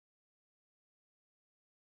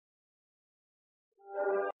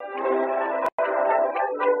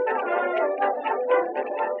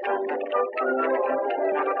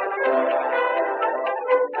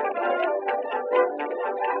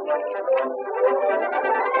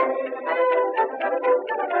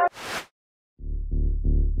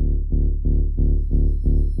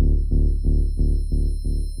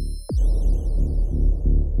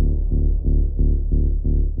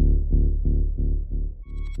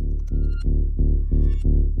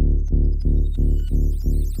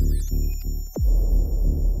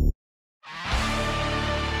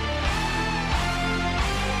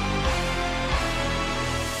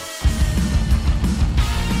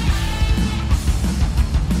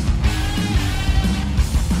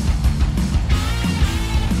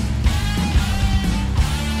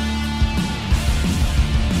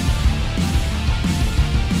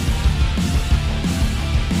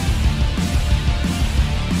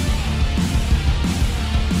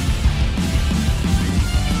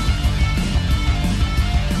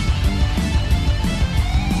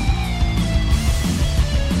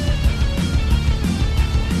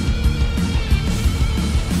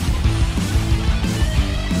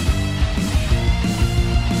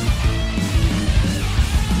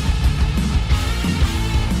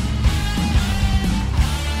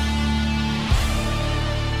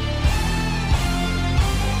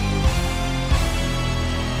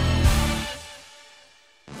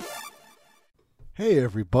Hey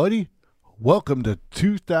everybody, welcome to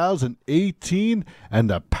 2018 and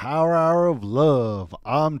the Power Hour of Love.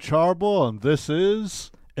 I'm Charbel and this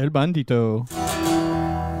is El Bandito.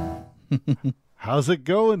 How's it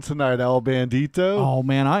going tonight, El Bandito? Oh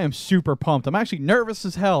man, I am super pumped. I'm actually nervous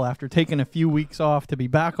as hell after taking a few weeks off to be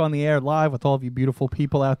back on the air live with all of you beautiful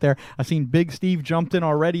people out there. I've seen Big Steve jumped in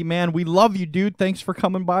already, man. We love you, dude. Thanks for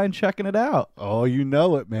coming by and checking it out. Oh, you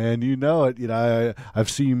know it, man. You know it. I've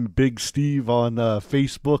seen Big Steve on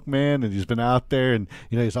Facebook, man, and he's been out there, and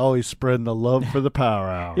he's always spreading the love for the Power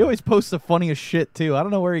Hour. He always posts the funniest shit too. I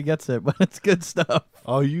don't know where he gets it, but it's good stuff.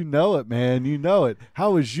 Oh, you know it, man. You know it.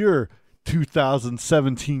 How was your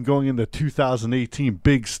 2017 going into 2018,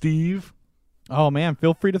 Big Steve? Oh man,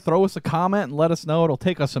 feel free to throw us a comment and let us know. It'll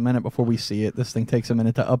take us a minute before we see it. This thing takes a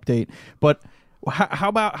minute to update. But how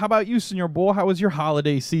about you, Senor Bull? How was your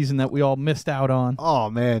holiday season that we all missed out on? Oh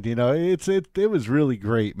man, it was really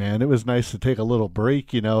great, man. It was nice to take a little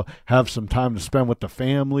break, have some time to spend with the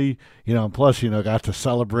family, and plus, got to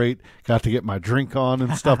celebrate, got to get my drink on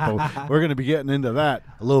and stuff. But we're gonna be getting into that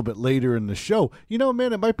a little bit later in the show.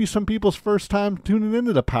 Man, it might be some people's first time tuning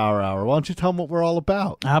into the Power Hour. Why don't you tell them what we're all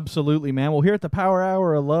about? Absolutely, man. Well, here at the Power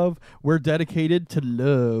Hour of Love, we're dedicated to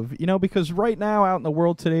love. Because right now out in the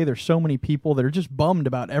world today, there's so many people that are just bummed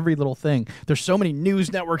about every little thing. There's so many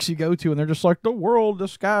news networks you go to and they're just like, the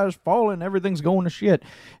sky is falling, everything's going to shit,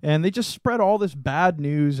 and they just spread all this bad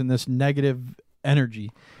news and this negative energy.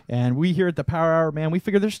 And we here at the Power Hour, man, we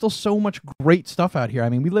figure there's still so much great stuff out here. I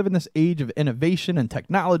mean, we live in this age of innovation and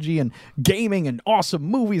technology and gaming and awesome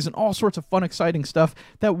movies and all sorts of fun, exciting stuff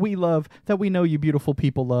that we love, that we know you beautiful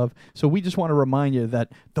people love. So we just want to remind you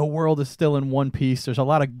that the world is still in one piece. There's a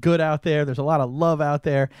lot of good out there. There's a lot of love out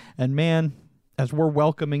there. And man, as we're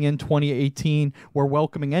welcoming in 2018, we're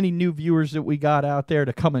welcoming any new viewers that we got out there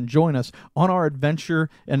to come and join us on our adventure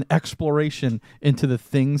and exploration into the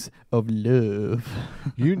things of love.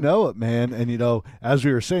 You know it, man. And, as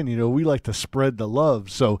we were saying, we like to spread the love.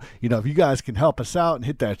 So, if you guys can help us out and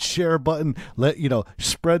hit that share button,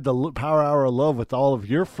 spread the Power Hour of Love with all of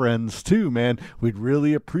your friends too, man. We'd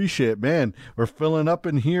really appreciate it, man. We're filling up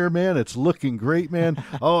in here, man. It's looking great, man.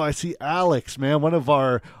 Oh, I see Alex, man, one of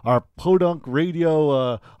our podunk radio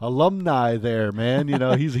alumni there, man.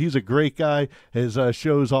 He's a great guy. His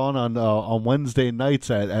show's on Wednesday nights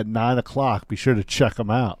at 9 o'clock. Be sure to check him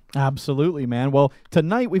out. Absolutely, man. Well,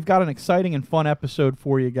 tonight we've got an exciting and fun episode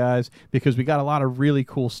for you guys because we got a lot of really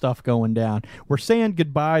cool stuff going down. We're saying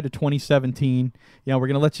goodbye to 2017. We're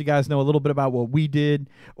going to let you guys know a little bit about what we did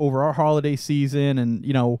over our holiday season. And,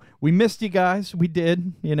 we missed you guys. We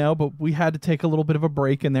did, but we had to take a little bit of a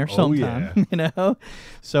break in there sometime,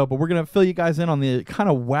 So, but we're going to fill you guys in on the kind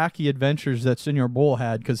of wacky adventures that Senor Bull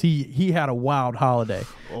had because he had a wild holiday.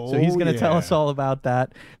 So he's going to tell us all about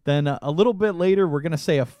that. Then a little bit later, we're going to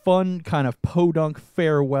say a fun kind of podunk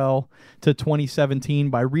farewell to 2017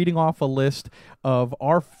 by reading off a list of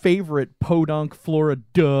our favorite podunk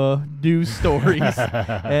Florida news stories.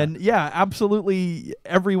 And yeah, absolutely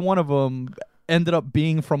every one of them ended up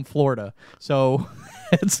being from Florida. So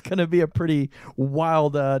It's going to be a pretty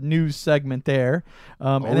wild news segment there.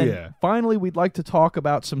 And then finally, we'd like to talk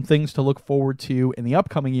about some things to look forward to in the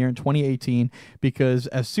upcoming year in 2018, because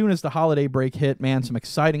as soon as the holiday break hit, man, some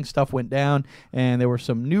exciting stuff went down, and there were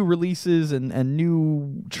some new releases and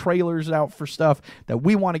new trailers out for stuff that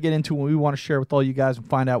we want to get into and we want to share with all you guys and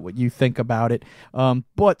find out what you think about it.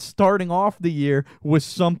 But starting off the year with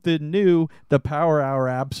something new, the Power Hour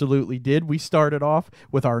absolutely did. We started off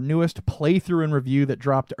with our newest playthrough and review that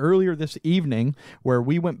dropped earlier this evening, where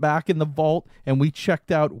we went back in the vault and we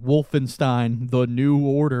checked out Wolfenstein: The New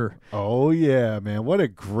Order. Oh, yeah, man. What a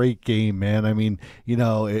great game, man. I mean,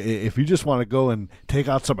 if you just want to go and take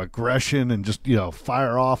out some aggression and just,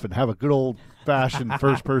 fire off and have a good old-fashioned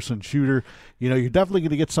first-person shooter, you're definitely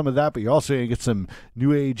going to get some of that, but you're also going to get some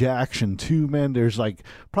new age action too, man. There's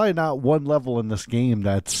probably not one level in this game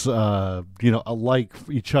that's alike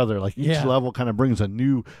for each other. Like each level kind of brings a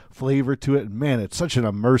new flavor to it, and man, it's such an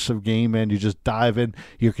immersive game, man. You just dive in.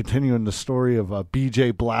 You're continuing the story of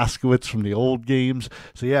BJ Blazkowicz from the old games.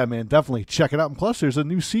 So yeah, man, definitely check it out. And plus, there's a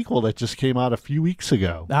new sequel that just came out a few weeks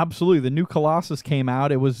ago. Absolutely, the new Colossus came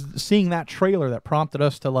out. It was seeing that trailer that prompted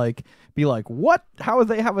us to be like, what? How would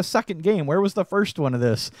they have a second game? Where was the first one of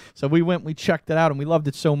this? So we checked it out, and we loved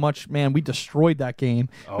it so much, man. We destroyed that game.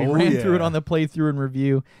 We ran through it on the playthrough and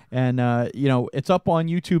review, and it's up on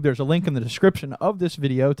YouTube. There's a link in the description of this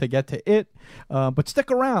video to get to it. But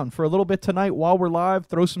stick around for a little bit tonight while we're live.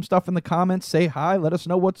 Throw some stuff in the comments. Say hi. Let us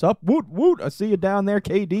know what's up. Woot woot! I see you down there,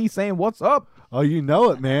 KD, saying what's up. Oh, you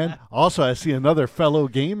know it, man. Also, I see another fellow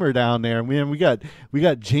gamer down there. Man, we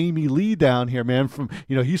got Jamie Lee down here, man. From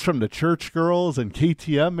he's from the Church Girls and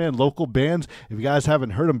KTM, man. Local bands. If you guys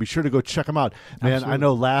haven't heard them, be sure to go check them out, man. Absolutely. I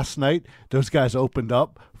know last night those guys opened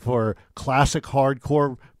up for classic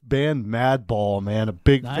hardcore band Madball, man, a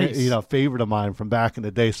big favorite of mine from back in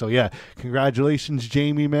the day. So yeah, congratulations,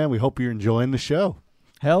 Jamie, man. We hope you're enjoying the show.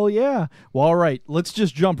 Hell yeah. Well, all right, let's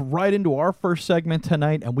just jump right into our first segment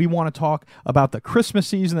tonight, and we want to talk about the Christmas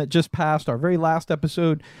season that just passed, our very last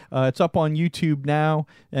episode. It's up on YouTube now,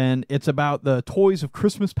 and it's about the toys of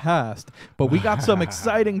Christmas past. But we got some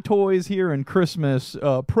exciting toys here in Christmas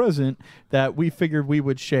present that we figured we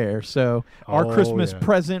would share. So our Christmas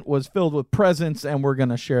present was filled with presents, and we're going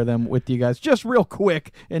to share them with you guys. Just real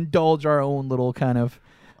quick, indulge our own little kind of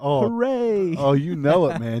hooray. Oh, you know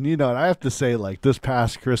it, man. And I have to say, this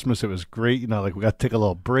past Christmas, it was great. We got to take a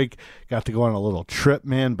little break, got to go on a little trip,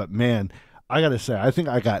 man. But, man, I got to say, I think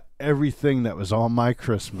I got everything that was on my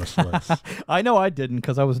Christmas list. I know I didn't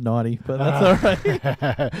because I was naughty, but that's all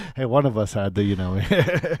right. Hey, one of us had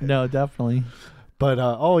to, No, definitely. But,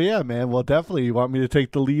 yeah, man. Well, definitely. You want me to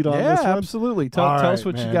take the lead on this one? Yeah, absolutely. Tell us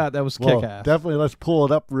what you got. That was kick-ass. Definitely. Let's pull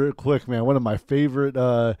it up real quick, man. One of my favorite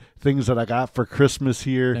things that I got for Christmas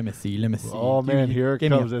here. Let me see. Oh, man, here it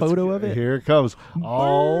comes. Give me a photo of it. Here it comes.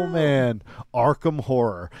 Oh, man. Arkham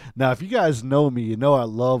Horror. Now, if you guys know me, you know I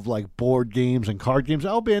love, board games and card games.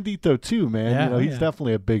 El Bandito, too, man. He's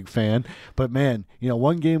definitely a big fan. But, man,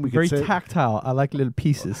 one game we could say... Very tactile. I like little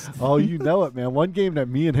pieces. Oh, you know it, man. One game that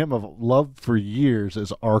me and him have loved for years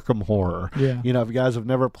is Arkham Horror. Yeah. If you guys have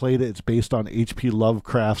never played it, it's based on H.P.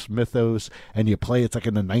 Lovecraft's mythos, and you play it's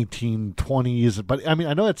in the 1920s. But I mean,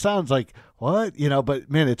 I know it sounds like what,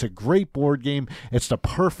 but man, it's a great board game. It's the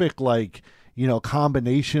perfect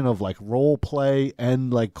combination of role play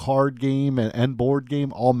and card game and board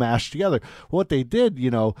game all mashed together. What they did,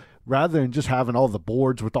 rather than just having all the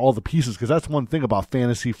boards with all the pieces, because that's one thing about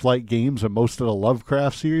Fantasy Flight games and most of the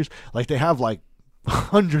Lovecraft series, they have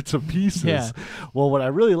hundreds of pieces. Yeah. Well, what I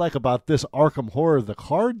really like about this Arkham Horror, the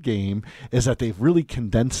card game, is that they've really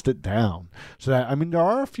condensed it down. So that, I mean, there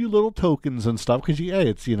are a few little tokens and stuff because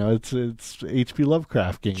it's H.P.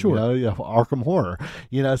 Lovecraft game, sure. Arkham Horror,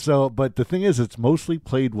 So, but the thing is, it's mostly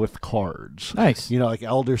played with cards. Nice.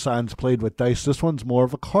 Elder Sign's played with dice. This one's more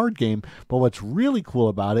of a card game. But what's really cool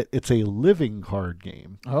about it, it's a living card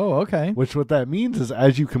game. Oh, okay. Which what that means is,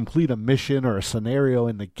 as you complete a mission or a scenario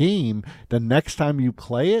in the game, the next time you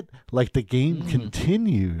play it, the game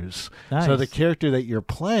continues. Nice. So the character that you're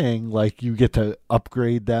playing, you get to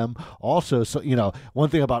upgrade them. Also, so one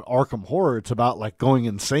thing about Arkham Horror, it's about going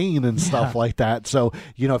insane and stuff like that. So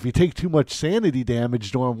if you take too much sanity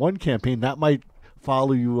damage during one campaign, that might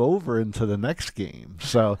follow you over into the next game.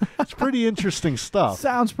 So it's pretty interesting stuff.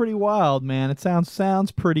 Sounds pretty wild, man. It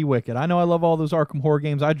sounds pretty wicked. I know I love all those Arkham Horror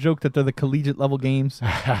games. I joke that they're the collegiate level games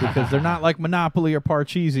because they're not like Monopoly or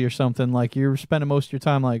Parcheesi or something. You're spending most of your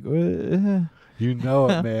time You know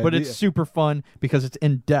it, man. But it's super fun because it's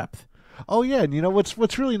in depth. Oh yeah, and you know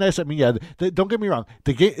what's really nice. I mean, yeah, don't get me wrong.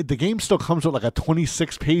 The game still comes with like a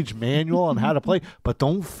 26-page manual on how to play, but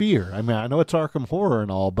don't fear. I mean, I know it's Arkham Horror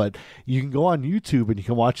and all, but you can go on YouTube and you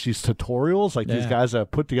can watch these tutorials. Like these guys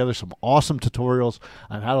have put together some awesome tutorials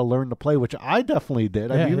on how to learn to play, which I definitely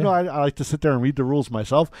did. I mean, even though I like to sit there and read the rules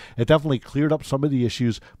myself, it definitely cleared up some of the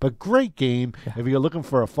issues. But great game. Yeah. If you're looking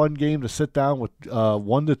for a fun game to sit down with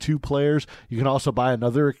 1 to 2 players, you can also buy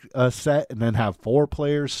another set and then have 4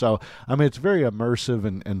 players. So I mean, it's very immersive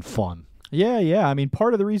and fun. Yeah. I mean,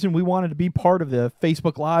 part of the reason we wanted to be part of the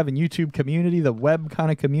Facebook Live and YouTube community, the web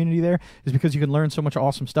kind of community there, is because you can learn so much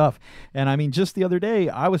awesome stuff. And I mean, just the other day,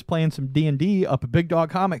 I was playing some D&D up at Big Dog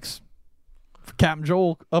Comics. Captain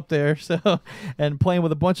Joel up there, and playing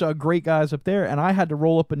with a bunch of great guys up there, and I had to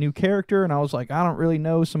roll up a new character, and I was like, I don't really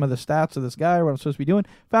know some of the stats of this guy or what I'm supposed to be doing.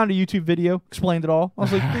 Found a YouTube video, explained it all. I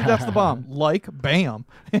was like, dude, that's the bomb. Like, bam.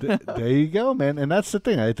 There you go, man. And that's the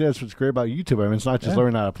thing. I think that's what's great about YouTube. I mean, it's not just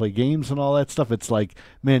learning how to play games and all that stuff. It's like,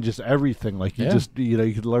 man, just everything. Like you just, you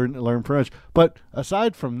could learn pretty much. But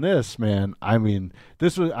aside from this, man, I mean,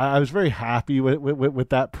 I was very happy with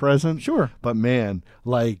that present. Sure. But man,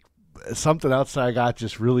 like, something else that I got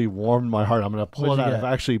just really warmed my heart. I'm going to pull it out. I've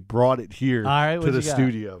actually brought it here to the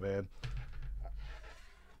studio, man.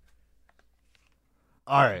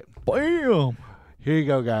 All right. Bam. Here you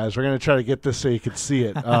go, guys. We're going to try to get this so you can see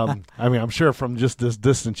it. I mean, I'm sure from just this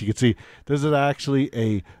distance you can see. This is actually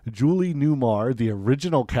a Julie Newmar, the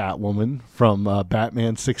original Catwoman from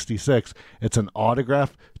Batman 66. It's an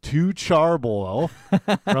autographed to Charboil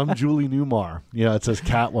from Julie Newmar. You know, it says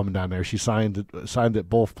Catwoman down there. She signed it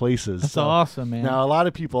both places. That's awesome, man. Now, a lot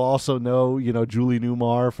of people also know, Julie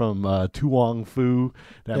Newmar from Tu Wong Fu,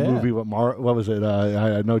 that movie with what was it?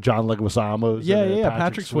 I know John Leguizamo's. Yeah.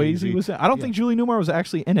 Patrick Swayze was in it. I don't think Julie Newmar was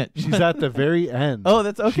actually in it. She's at the very end. Oh,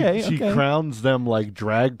 that's okay. She crowns them like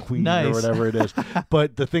drag queen or whatever it is.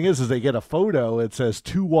 But the thing is they get a photo. It says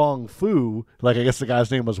Tu Wong Fu. Like, I guess the guy's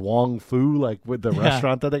name was Wong Fu, like with the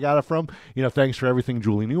restaurant that they got it from. Thanks for everything,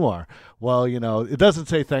 Julie Newmar. Well, it doesn't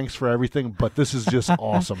say thanks for everything, but this is just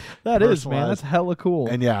awesome. That is, man. That's hella cool.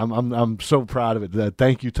 And yeah, I'm so proud of it.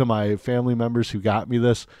 Thank you to my family members who got me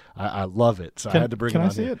this. I love it. So I had to bring it on. Can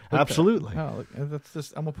I see it? Okay. Absolutely. Oh, that's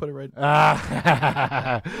just. I'm gonna put it right.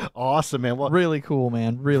 Awesome, man. Well, really cool,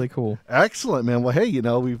 man. Really cool. Excellent, man. Well, hey,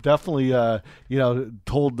 we've definitely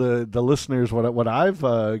told the listeners what I've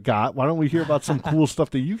got. Why don't we hear about some cool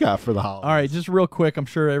stuff that you got for the holidays? All right, just real quick. I'm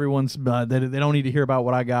sure everyone's they don't need to hear about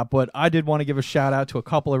what I got, but I did want to give a shout out to a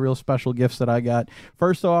couple of real special gifts that I got.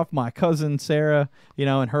 First off, my cousin Sarah,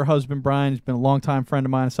 and her husband Brian, who's been a longtime friend of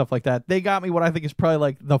mine and stuff like that. They got me what I think is probably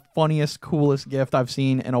like the funniest, coolest gift I've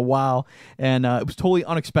seen in a while, and it was totally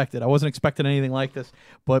unexpected. I wasn't expecting anything like this,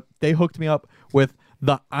 but they hooked me up with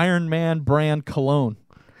the Iron Man brand cologne.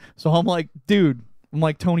 So I'm like, dude, I'm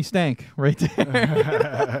like Tony Stank right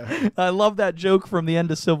there. I love that joke from the end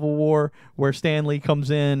of Civil War where Stan Lee comes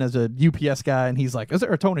in as a UPS guy and he's like, is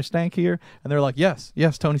there a Tony Stank here? And they're like, yes,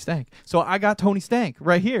 Tony Stank. So I got Tony Stank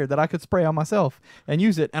right here that I could spray on myself and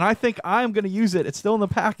use it. And I think I'm going to use it. It's still in the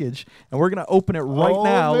package. And we're going to open it right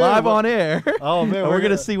now, live on air. Oh, man. And we're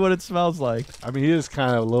going to see what it smells like. I mean, he is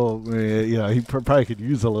kind of a little, he probably could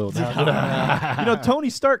use a little. Tony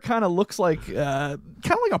Stark kind of looks like, a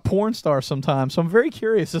porn star sometimes. So I'm very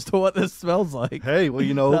curious as to what this smells like. Hey,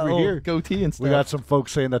 well, over here, goatee and stuff. We got some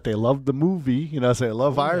folks saying that they love the movie. Say they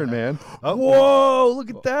love Iron Man. Oh, whoa! Look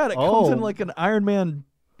at that! It comes in like an Iron Man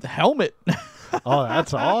helmet. Oh,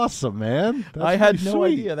 that's awesome, man! That's I had no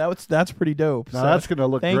sweet. idea. That's pretty dope. Now that's gonna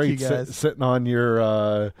look great sitting on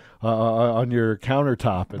your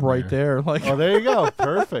countertop. Right there. Like, oh, there you go.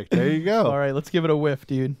 Perfect. There you go. All right, let's give it a whiff,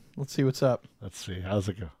 dude. Let's see what's up. Let's see. How's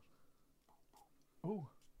it go? Oh.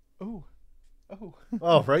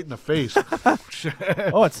 Oh, right in the face.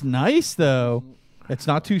 Oh, it's nice though. It's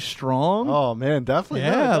not too strong. Oh man, definitely.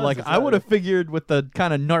 Yeah, like I would have figured with the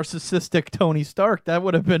kind of narcissistic Tony Stark, that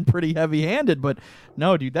would have been pretty heavy-handed. But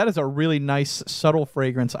no, dude, that is a really nice, subtle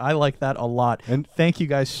fragrance. I like that a lot. And thank you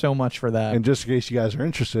guys so much for that. And just in case you guys are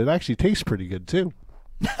interested, it actually tastes pretty good too.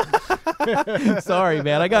 Sorry,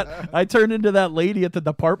 man. I turned into that lady at the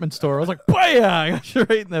department store. I was like, "Bam!" I got you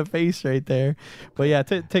right in the face right there. But yeah,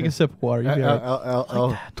 take a sip of water. You'll be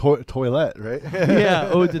all right. Toilet, right? Yeah,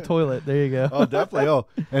 the toilet. There you go. Oh, definitely. Oh,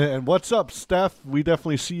 and what's up, Steph? We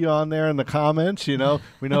definitely see you on there in the comments. We know.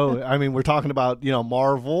 I mean, we're talking about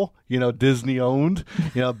Marvel. Disney owned.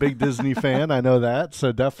 Big Disney fan. I know that.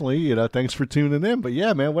 So definitely, thanks for tuning in. But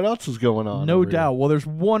yeah, man, what else is going on? No doubt. Well, there's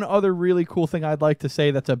one other really cool thing I'd like to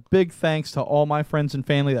say. That's a big thanks thanks to all my friends and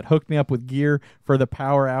family that hooked me up with gear for the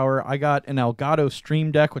Power Hour. I got an Elgato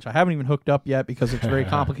Stream Deck, which I haven't even hooked up yet because it's very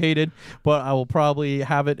complicated, but I will probably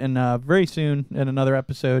have it in very soon in another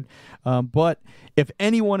episode. But if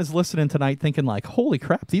anyone is listening tonight thinking like, holy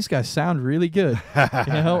crap, these guys sound really good,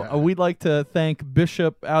 we'd like to thank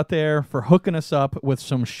Bishop out there for hooking us up with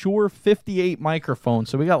some Shure 58 microphones.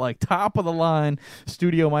 So we got like top of the line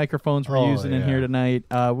studio microphones we're using in here tonight.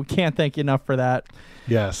 We can't thank you enough for that.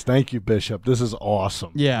 Yes, thank you, Bishop. This is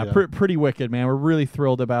awesome. Yeah. Pretty wicked, man. We're really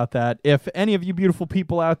thrilled about that. If any of you beautiful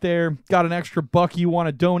people out there got an extra buck you want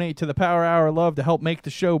to donate to the Power Hour of Love to help make the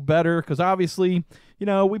show better, because obviously,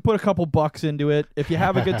 we put a couple bucks into it. If you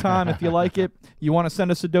have a good time, if you like it, you want to send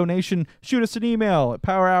us a donation, shoot us an email at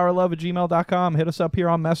powerhourlove@gmail.com. Hit us up here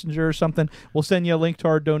on Messenger or something. We'll send you a link to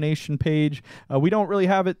our donation page. We don't really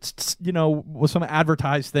have it, with some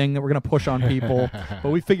advertised thing that we're going to push on people. But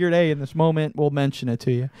we figured, hey, in this moment, we'll mention it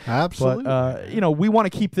to you. Absolutely. But, we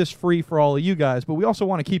want to keep this free for all of you guys, but we also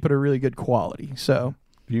want to keep it a really good quality. So...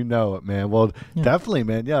 You know it, man. Well, definitely,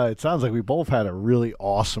 man. Yeah, it sounds like we both had a really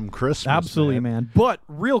awesome Christmas. Absolutely, man. But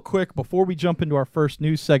real quick, before we jump into our first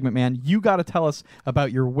news segment, man, you got to tell us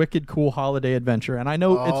about your wicked cool holiday adventure. And I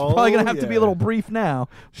know it's probably going to have to be a little brief now,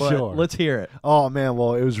 but let's hear it. Oh, man.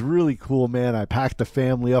 Well, it was really cool, man. I packed the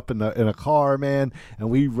family up in a car, man, and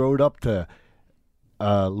we rode up to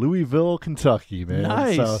Louisville, Kentucky, man.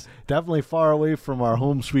 Nice. So definitely far away from our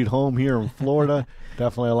home sweet home here in Florida.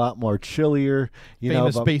 Definitely a lot more chillier.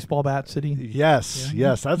 Famous baseball bat city. Yes.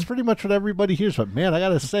 That's pretty much what everybody hears. But, man, I got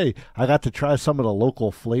to say, I got to try some of the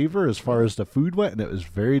local flavor as far as the food went, and it was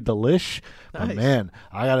very delish. Nice. But, man,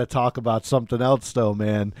 I got to talk about something else, though,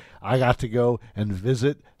 man. I got to go and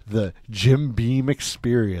visit the Jim Beam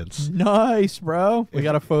experience. Nice, bro. We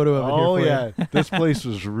got a photo of it here for you. This place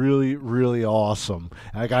was really, really awesome.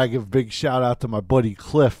 I got to give a big shout out to my buddy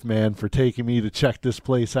Cliff, man, for taking me to check this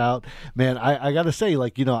place out. Man, I got to say,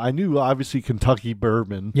 I knew obviously Kentucky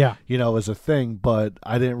bourbon, was a thing, but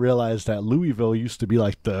I didn't realize that Louisville used to be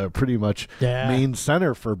like the pretty much main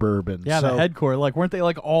center for bourbon. Yeah, the headquarters. Weren't they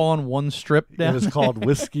all on one strip down? It was called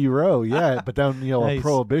Whiskey Row, but then, Nice. a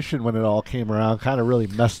Prohibition when it all came around kind of really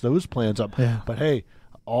messed those plans up. Yeah. But hey,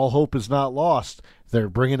 all hope is not lost. They're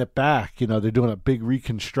bringing it back. They're doing a big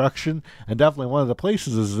reconstruction, and definitely one of the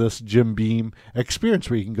places is this Jim Beam experience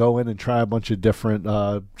where you can go in and try a bunch of different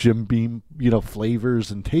Jim Beam, flavors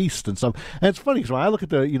and taste and stuff. And it's funny because when I look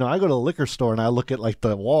at I go to the liquor store and I look at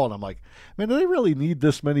the wall and I'm like, man, do they really need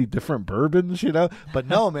this many different bourbons? But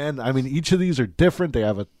no, man. I mean, each of these are different. They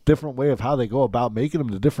have a different way of how they go about making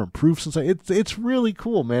them, the different proofs and stuff. It's really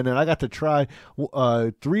cool, man. And I got to try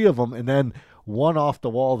 3 of them, and then one off the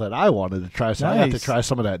wall that I wanted to try. So I got to try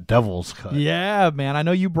some of that Devil's Cut. Yeah, man. I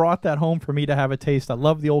know you brought that home for me to have a taste. I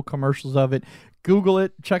love the old commercials of it. Google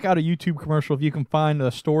it. Check out a YouTube commercial if you can find the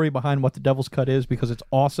story behind what the Devil's Cut is, because it's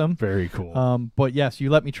awesome. Very cool. But yes, you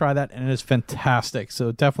let me try that, and it is fantastic.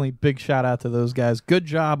 So definitely big shout out to those guys. Good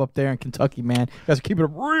job up there in Kentucky, man. You guys are keeping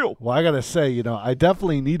it real. Well, I got to say, I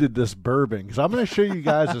definitely needed this bourbon, because I'm going to show you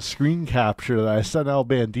guys a screen capture that I sent El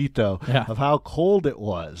Bandito of how cold it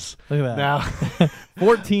was. Look at that. Now,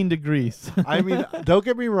 14 degrees. I mean, don't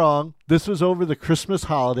get me wrong. This was over the Christmas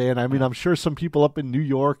holiday, and I mean, I'm sure some people up in New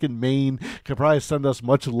York and Maine could probably send us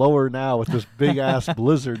much lower now with this big-ass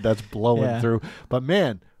blizzard that's blowing through. But,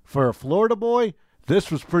 man, for a Florida boy,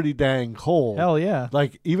 this was pretty dang cold. Hell yeah.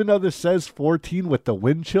 Even though this says 14 with the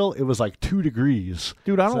wind chill, it was 2 degrees.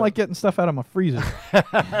 Dude, I don't like getting stuff out of my freezer.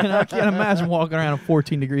 And I can't imagine walking around at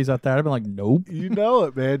 14 degrees out there. I'd be like, nope. You know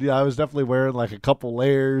it, man. Yeah, I was definitely wearing a couple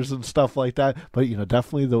layers and stuff like that. But,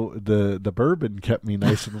 definitely the bourbon kept me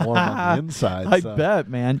nice and warm on the inside. I bet,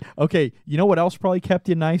 man. Okay, you know what else probably kept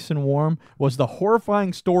you nice and warm? Was the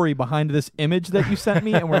horrifying story behind this image that you sent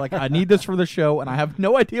me. And we're like, I need this for the show, and I have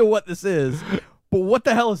no idea what this is. But what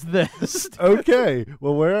the hell is this? Okay,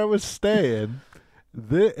 well, where I was staying,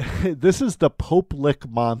 this is the Pope Lick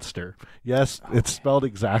Monster. Yes, it's spelled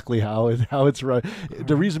exactly how it's right.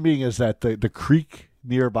 The reason being is that the creek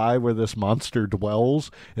nearby where this monster dwells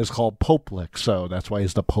is called Pope Lick, so that's why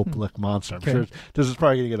he's the Pope Lick Monster. I'm sure this is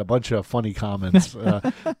probably going to get a bunch of funny comments.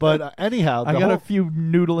 But anyhow, I got a few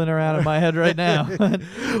noodling around in my head right now.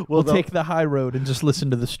 We'll take the high road and just listen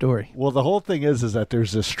to the story. Well, the whole thing is that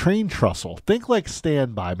there's this train trestle. Think like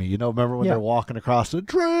Stand By Me. Remember when they're walking across the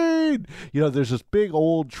train? There's this big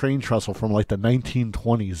old train trestle from the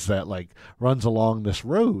 1920s that runs along this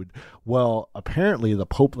road. Well, apparently the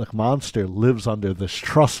Pope Lick Monster lives under this this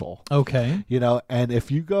trussle. Okay. And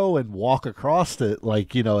if you go and walk across it,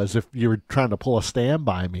 like, as if you were trying to pull a stand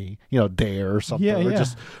by me, dare or something, or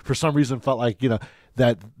just for some reason felt like,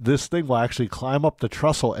 that this thing will actually climb up the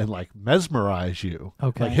trussle and like mesmerize you,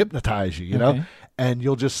 like hypnotize you, and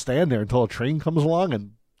you'll just stand there until a train comes along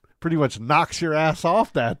and pretty much knocks your ass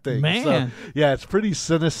off that thing. Man. So, yeah, it's pretty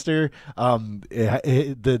sinister.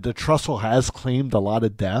 The trussle has claimed a lot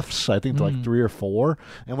of deaths, I think like 3 or 4.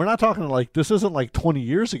 And we're not talking like, this isn't like 20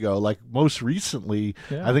 years ago. Like most recently,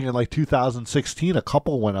 I think in like 2016, a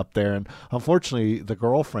couple went up there and unfortunately the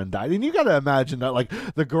girlfriend died. And you got to imagine that like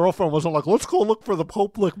the girlfriend wasn't like, let's go look for the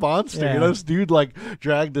Podunk monster. Yeah. This dude like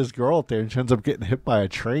dragged his girl up there and she ends up getting hit by a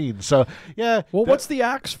train. So, yeah. Well, what's the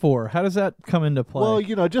axe for? How does that come into play?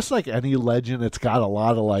 Well, just like any legend, it's got a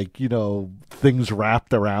lot of like, things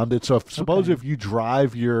wrapped around it. So if you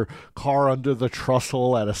drive your car under the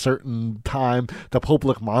trussle at a certain time, the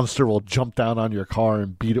Podunk monster will jump down on your car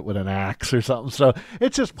and beat it with an axe or something. So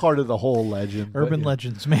it's just part of the whole legend. Urban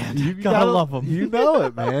legends, man. You gotta love them. You know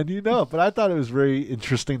it, man. But I thought it was very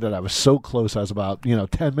interesting that I was so close. I was about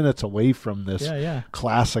 10 minutes away from this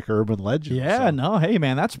classic urban legend. Yeah, no, hey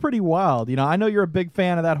man, that's pretty wild. I know you're a big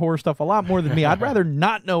fan of that horror stuff a lot more than me. I'd rather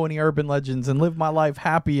not know any urban legends and live my life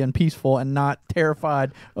happy and peaceful and not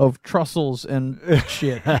terrified of trussles and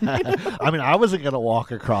shit. I mean, I wasn't gonna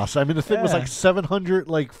walk across. I mean, the thing was like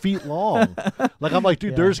 700 feet long. Like I'm like,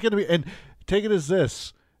 dude, there's gonna be. And take it as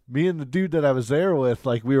this. Me and the dude that I was there with,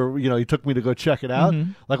 like we were, he took me to go check it out.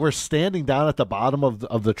 Like we're standing down at the bottom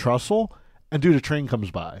of the trussle. And dude, a train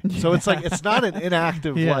comes by. So it's like, it's not an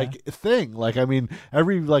inactive like thing. Like, I mean,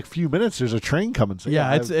 every like few minutes there's a train coming. So,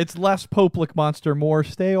 it's less Podunk monster, more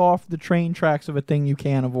stay off the train tracks of a thing you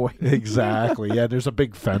can't avoid. Exactly. Yeah, there's a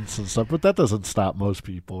big fence and stuff, but that doesn't stop most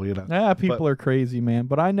people, Yeah, people are crazy, man.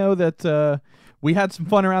 But I know that we had some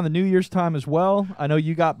fun around the New Year's time as well. I know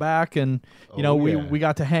you got back and, we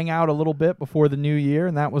got to hang out a little bit before the New Year,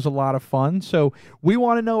 and that was a lot of fun. So we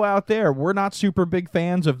want to know out there, we're not super big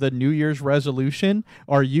fans of the New Year's resolution.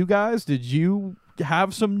 Are you guys? Did you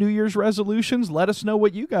have some New Year's resolutions? Let us know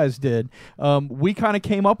what you guys did. We kind of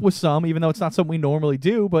came up with some, even though it's not something we normally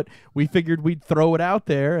do, but we figured we'd throw it out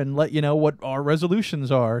there and let you know what our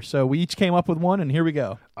resolutions are. So we each came up with one, and here we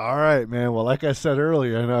go. All right, man. Well, like I said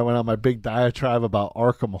earlier, I know I went on my big diatribe about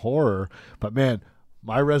Arkham Horror, but man,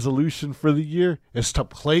 my resolution for the year is to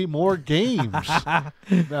play more games.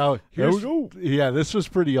 Now, here we go. Yeah, this was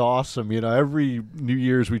pretty awesome. Every New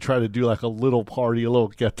Year's we try to do like a little party, a little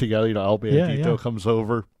get together. Albiantito comes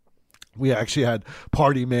over. We actually had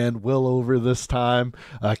Party Man Will over this time.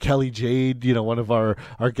 Kelly Jade, one of our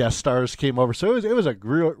guest stars, came over. So it was a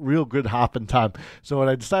real good hopping time. So what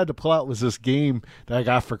I decided to pull out was this game that I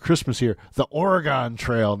got for Christmas here, the Oregon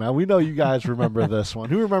Trail. Now, we know you guys remember this one.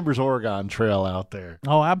 Who remembers Oregon Trail out there?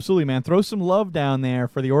 Oh, absolutely, man. Throw some love down there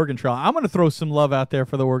for the Oregon Trail. I'm going to throw some love out there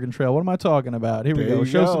for the Oregon Trail. What am I talking about? Here we go.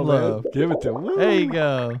 Show some love. Give it to him. There you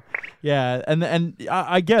go. Yeah, and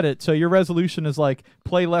I get it. So your resolution is like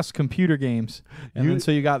play less computer games, and then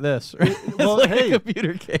so you got this. Well, like hey, a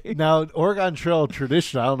computer game. Now Oregon Trail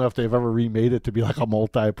tradition. I don't know if they've ever remade it to be like a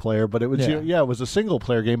multiplayer, but it was it was a single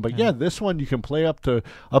player game. But this one you can play up to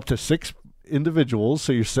 6 individuals.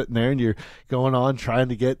 So you're sitting there and you're going on trying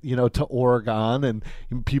to get to Oregon,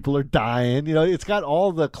 and people are dying. It's got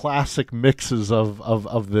all the classic mixes of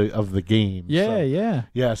the game.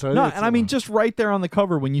 Yeah. So no, and I mean, just right there on the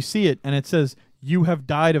cover when you see it and it says, "You have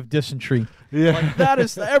died of dysentery." Yeah. Like, that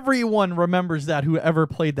is, everyone remembers that who ever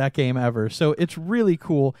played that game ever. So it's really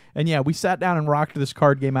cool. And yeah, we sat down and rocked this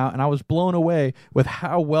card game out, and I was blown away with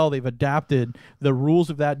how well they've adapted the rules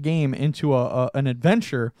of that game into an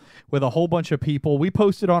adventure with a whole bunch of people. We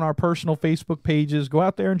posted on our personal Facebook pages. Go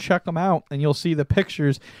out there and check them out, and you'll see the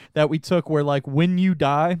pictures that we took where, like, when you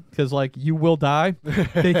die, because, like, you will die,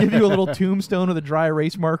 they give you a little tombstone with a dry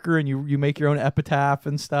erase marker, and you make your own epitaph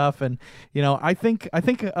and stuff. And, I think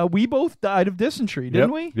we both died of dysentery,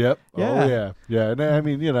 didn't we? Yep. Yeah. Oh, yeah. And I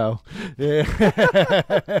mean,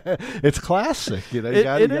 it's classic.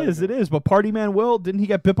 It is. But Party Man Will, didn't he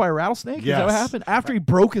get bit by a rattlesnake? Yes. Is that what happened? After he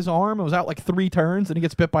broke his arm and was out like 3 turns, and he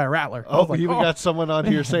gets bit by a rattler. Oh, we even got someone on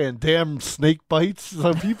here saying, "Damn snake bites."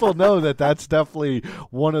 So people know that's definitely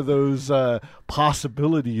one of those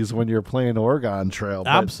possibilities when you're playing Oregon Trail.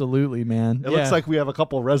 But absolutely, man. It looks like we have a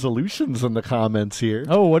couple resolutions in the comments here.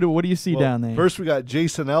 Oh, what do you see down there? First, we got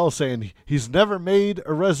Jason L saying he's never made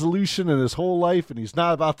a resolution in his whole life, and he's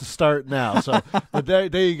not about to start now. So but there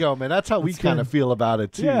you go, man. That's how we kind of feel about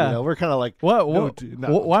it too. Yeah. We're kind of like, what?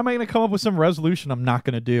 Why am I going to come up with some resolution I'm not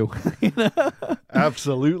going to do?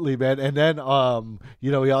 Absolutely, man. And then,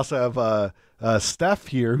 we also have Steph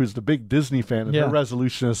here, who's the big Disney fan, and her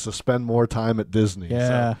resolution is to spend more time at Disney.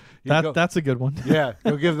 Yeah, so that's a good one. Yeah,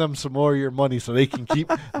 go give them some more of your money so they can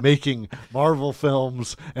keep making Marvel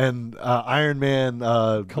films and Iron Man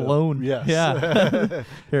cologne. Yes. Yeah.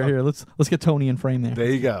 Here. Let's get Tony in frame there.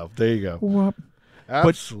 There you go. Whoop.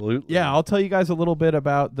 Absolutely. But, I'll tell you guys a little bit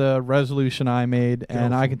about the resolution I made,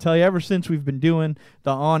 and I can tell you ever since we've been doing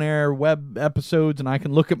the on-air web episodes, and I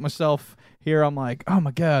can look at myself here, I'm like, oh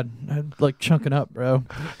my God, I'm like chunking up, bro.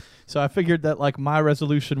 So I figured that like my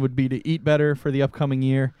resolution would be to eat better for the upcoming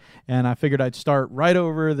year, and I figured I'd start right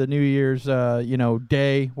over the New Year's,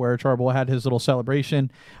 day where Charbel had his little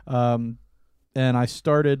celebration. And I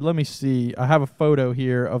started. Let me see. I have a photo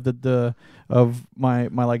here of of my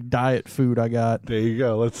like diet food I got. There you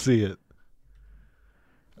go. Let's see it.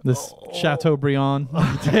 This Chateaubriand.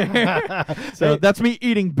 So that's me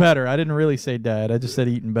eating better. I didn't really say diet. I just said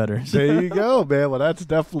eating better. There you go, man. Well, that's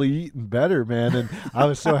definitely eating better, man. And I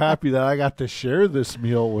was so happy that I got to share this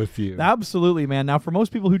meal with you. Absolutely, man. Now, for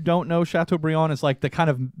most people who don't know, Chateaubriand is like the kind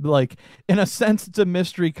of like, in a sense, it's a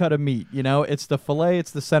mystery cut of meat. You know, it's the fillet, it's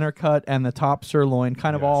the center cut, and the top sirloin,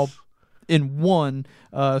 kind of all in one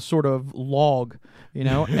sort of log,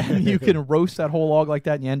 and you can roast that whole log like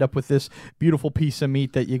that, and you end up with this beautiful piece of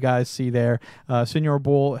meat that you guys see there. Senor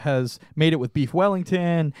Bull has made it with beef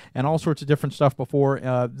Wellington and all sorts of different stuff before.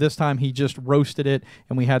 This time he just roasted it,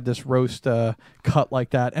 and we had this roast cut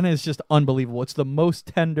like that, and it's just unbelievable. It's the most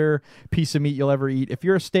tender piece of meat you'll ever eat. If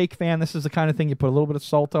you're a steak fan, this is the kind of thing you put a little bit of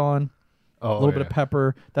salt on. A little bit of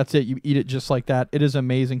pepper. That's it. You eat it just like that. It is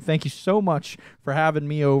amazing. Thank you so much for having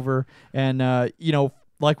me over. And,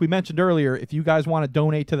 like we mentioned earlier, if you guys want to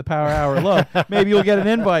donate to the Power Hour of Love, maybe you'll get an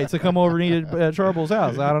invite to come over and eat at Charbel's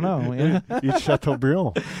house. I don't know. Eat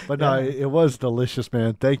Chateaubriand. But no, it was delicious,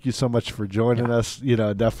 man. Thank you so much for joining us.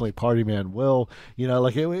 Definitely Party Man Will. It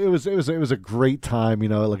was a great time.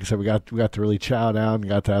 Like I said, we got to really chow down and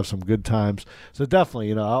got to have some good times. So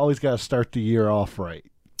definitely, I always got to start the year off right.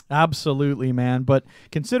 Absolutely, man. But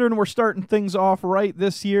considering we're starting things off right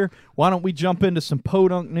this year, why don't we jump into some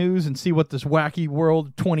podunk news and see what this wacky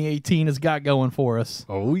world 2018 has got going for us?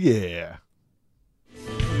 Oh, yeah.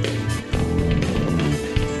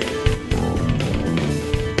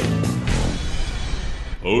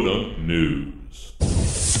 Podunk news.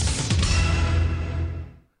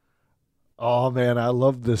 Oh man, I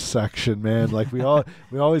love this section, man. Like we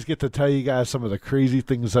always get to tell you guys some of the crazy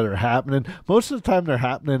things that are happening. Most of the time they're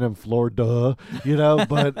happening in Florida,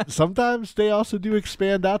 but sometimes they also do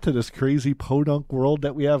expand out to this crazy podunk world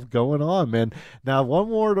that we have going on, man. Now, one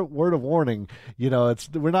word of warning,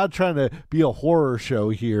 we're not trying to be a horror show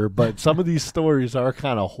here, but some of these stories are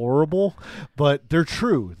kind of horrible, but they're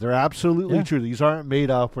true. They're absolutely true. These aren't made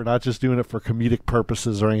up. We're not just doing it for comedic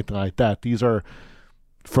purposes or anything like that. These are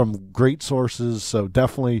from great sources, so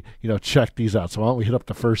definitely check these out. So why don't we hit up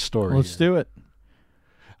the first story? Let's do it.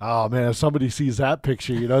 Oh man, if somebody sees that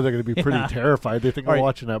picture, they're going to be pretty terrified. They think we're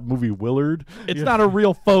watching that movie Willard. It's not a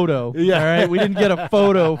real photo. Yeah, all right. We didn't get a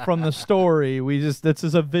photo from the story. This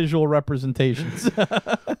is a visual representation.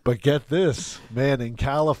 But get this, man! In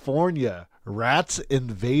California, rats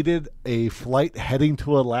invaded a flight heading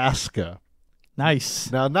to Alaska. Nice.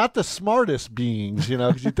 Now, not the smartest beings,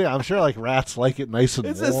 because you think, I'm sure like rats like it nice and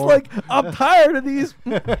warm. It's just like, I'm tired of these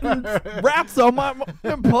rats on my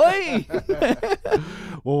plane.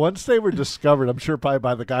 Well, once they were discovered, I'm sure probably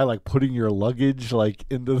by the guy like putting your luggage like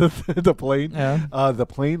into the plane, the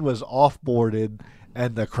plane was offboarded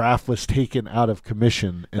and the craft was taken out of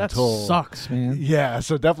commission until... That sucks, man. Yeah,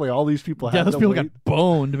 so definitely all these people had those to people wait. got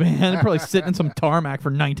boned, man. They're probably sitting in some tarmac for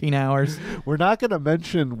 19 hours. We're not going to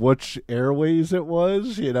mention which airways it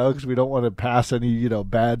was, because we don't want to pass any,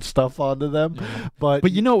 bad stuff onto them. But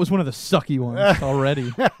it was one of the sucky ones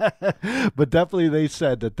already. But definitely they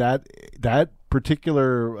said that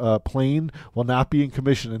particular plane will not be in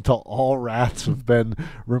commission until all rats have been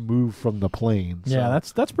removed from the plane. So. Yeah,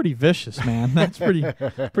 that's pretty vicious, man. That's pretty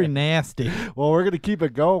nasty. Well, we're going to keep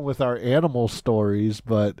it going with our animal stories,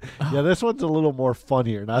 but this one's a little more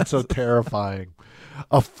funnier, not so terrifying.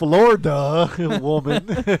 A Florida woman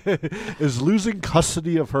is losing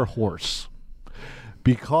custody of her horse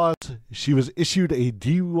because she was issued a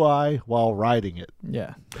DUI while riding it.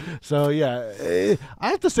 Yeah. So, I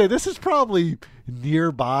have to say, this is probably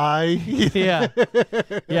nearby. Yeah.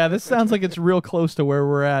 Yeah, this sounds like it's real close to where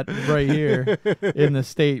we're at right here in the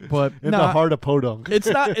state. But in the heart of podunk. It's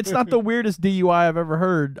not the weirdest DUI I've ever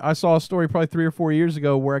heard. I saw a story probably 3 or 4 years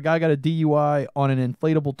ago where a guy got a DUI on an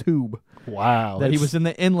inflatable tube. Wow. that he was in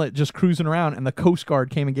the inlet just cruising around, and the Coast Guard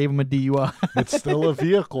came and gave him a DUI. It's still a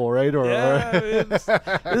vehicle, right? Or It's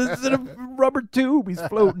in a rubber tube he's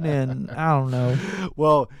floating in. I don't know.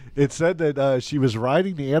 well, it said that she was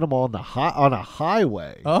riding the animal on a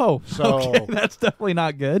highway. Oh, So- okay. That's definitely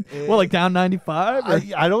not good. Well, like down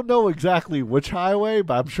 95? I don't know exactly which highway,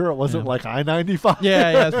 but I'm sure it wasn't like I-95.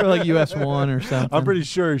 Yeah, it's probably like US 1 or something. I'm pretty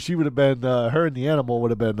sure she would have been, her and the animal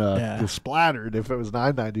would have been splattered if it was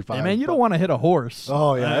 995. Hey, man, you don't want to hit a horse.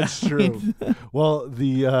 Oh yeah, that's true. Well,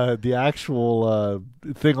 the actual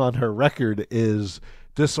thing on her record is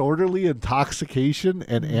disorderly intoxication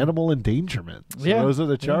and animal endangerment. So Yeah. those are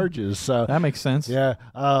the charges. So That makes sense. yeah,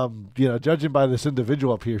 judging by this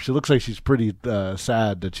individual up here, she looks like she's pretty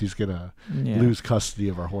sad that she's gonna lose custody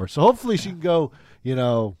of her horse. So hopefully she can go,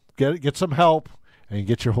 get some help and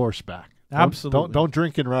get your horse back. Absolutely. Don't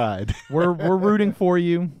drink and ride. We're rooting for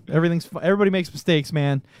you. Everybody makes mistakes,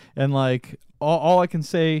 man. And like all I can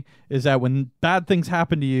say is that when bad things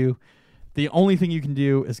happen to you, the only thing you can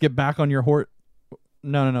do is get back on your horse.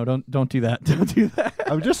 No, don't do that. Don't do that.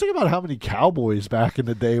 I'm just thinking about how many cowboys back in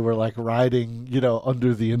the day were like riding,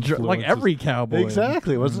 under the influence. Like every cowboy.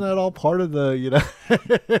 Exactly. Wasn't that all part of the,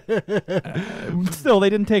 Still, they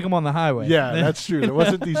didn't take them on the highway. Yeah, that's true. There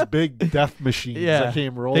wasn't these big death machines that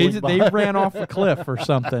came rolling by. They ran off a cliff or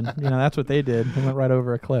something. That's what they did. They went right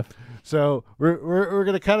over a cliff. So we're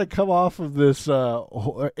going to kind of come off of this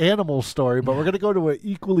animal story, but we're going to go to an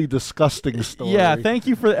equally disgusting story. Yeah, thank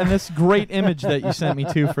you and this great image that you sent me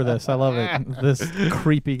to for this. I love it. This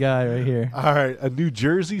creepy guy right here. All right, a New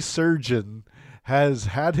Jersey surgeon has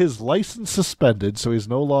had his license suspended, so he's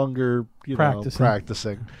no longer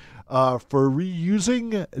practicing for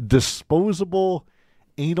reusing disposable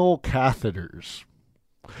anal catheters.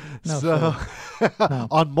 No.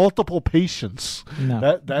 On multiple patients.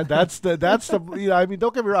 No. That's the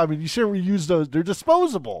don't get me wrong. You should reuse those. They're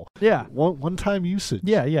disposable. Yeah. One time usage.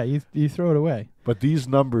 Yeah. You throw it away. But these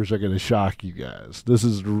numbers are going to shock you guys. This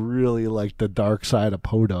is really like the dark side of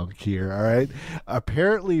podunk here, all right?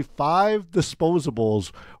 Apparently 5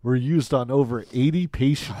 disposables were used on over 80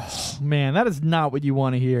 patients. Man, that is not what you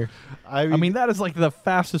want to hear. I mean, that is like the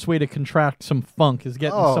fastest way to contract some funk is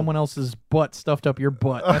getting someone else's butt stuffed up your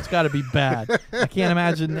butt. That's got to be bad. I can't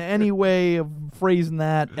imagine any way of phrasing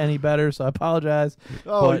that any better, so I apologize.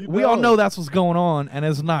 But we all know that's what's going on, and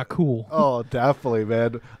it's not cool. Oh, definitely,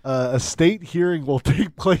 man. A state hearing will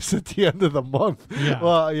take place at the end of the month. Yeah.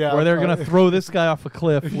 Well, yeah. Where they're going to throw this guy off a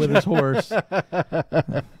cliff with his horse.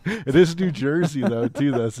 It is New Jersey, though,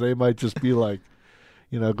 too, though, so they might just be like,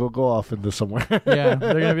 go off into somewhere. Yeah,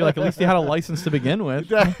 they're going to be like, at least he had a license to begin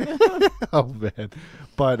with. Oh, man.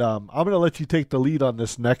 But I'm going to let you take the lead on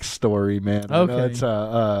this next story, man. Okay.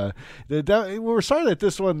 We're sorry that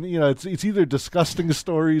this one, it's either disgusting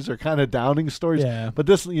stories or kind of downing stories. Yeah. But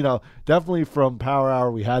this, definitely from Power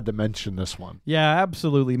Hour, we had to mention this one. Yeah,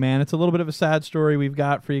 absolutely, man. It's a little bit of a sad story we've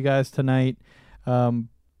got for you guys tonight.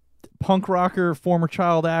 Punk rocker, former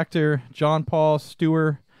child actor, John Paul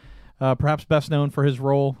Stewart, perhaps best known for his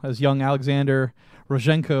role as young Alexander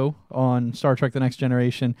Rozhenko on Star Trek The Next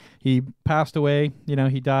Generation. He passed away.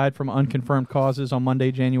 He died from unconfirmed causes on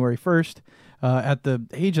Monday, January 1st, at the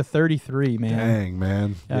age of 33, man. Dang,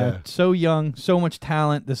 man. Yeah. So young, so much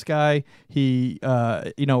talent. This guy, he,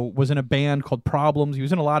 was in a band called Problems. He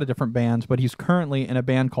was in a lot of different bands, but he's currently in a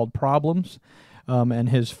band called Problems. And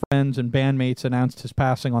his friends and bandmates announced his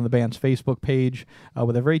passing on the band's Facebook page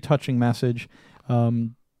with a very touching message.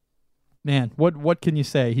 Man, what can you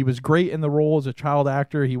say? He was great in the role as a child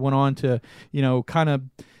actor. He went on to, kind of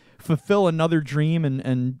fulfill another dream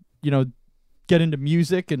and get into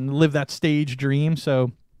music and live that stage dream.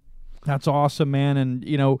 So that's awesome, man.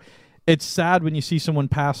 And, it's sad when you see someone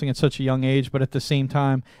passing at such a young age, but at the same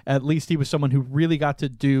time, at least he was someone who really got to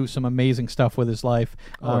do some amazing stuff with his life.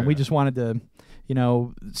 We just wanted to,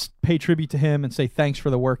 pay tribute to him and say thanks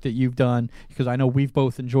for the work that you've done, because I know we've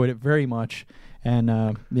both enjoyed it very much.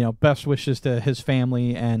 And, best wishes to his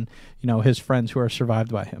family and, his friends who are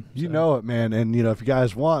survived by him. You know it, man. And, if you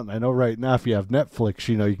guys want, I know right now if you have Netflix,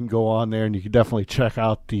 you can go on there and you can definitely check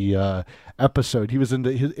out the episode. He was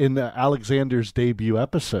in Alexander's debut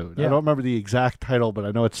episode. Yeah. I don't remember the exact title, but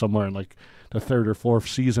I know it's somewhere in like the 3rd or 4th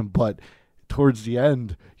season. But towards the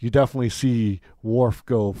end, you definitely see Worf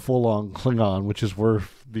go full-on Klingon, which is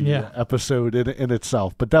worth the episode in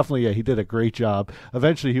itself. But definitely, he did a great job.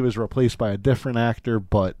 Eventually, he was replaced by a different actor,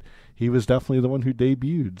 but he was definitely the one who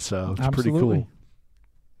debuted, so it's pretty cool.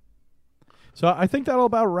 So I think that'll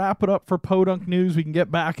about wrap it up for Podunk News. We can get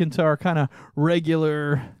back into our kind of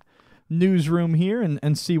regular newsroom here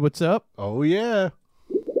and see what's up. Oh, yeah.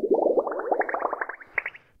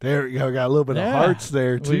 There you go. Got a little bit of hearts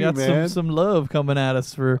there too, we got man. some love coming at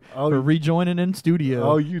us for rejoining in studio.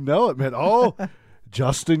 Oh, you know it, man. Oh,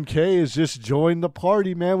 Justin K has just joined the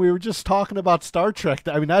party, man. We were just talking about Star Trek.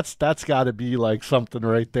 I mean, that's got to be like something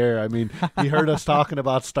right there. I mean, he heard us talking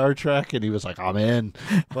about Star Trek, and he was like, "I'm in."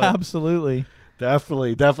 But absolutely.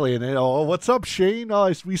 Definitely. And what's up, Shane?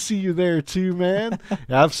 Oh, we see you there too, man.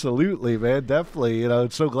 Absolutely, man. Definitely.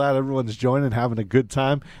 It's so glad everyone's joining, having a good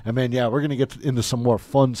time. And man, yeah, we're gonna get into some more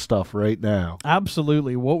fun stuff right now.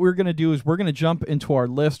 Absolutely. What we're gonna do is we're gonna jump into our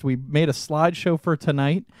list. We made a slideshow for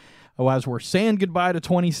tonight. As we're saying goodbye to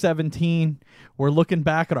 2017, we're looking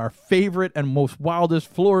back at our favorite and most wildest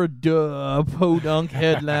Florida podunk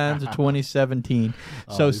headlines of 2017.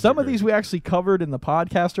 So some of these we actually covered in the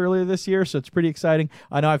podcast earlier this year, so it's pretty exciting.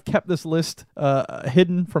 I know I've kept this list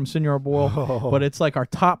hidden from Senor Boyle, but it's like our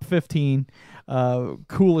top 15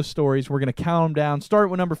 coolest stories. We're going to count them down, start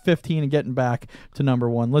with number 15 and getting back to number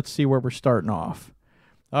 1. Let's see where we're starting off.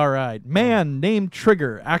 All right. Man named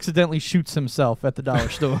Trigger accidentally shoots himself at the dollar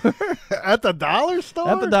store. At the dollar store?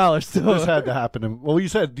 At the dollar store. This had to happen. Well, you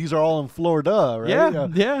said these are all in Florida, right?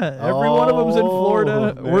 Yeah. Every one of them's in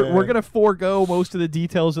Florida. We're going to forego most of the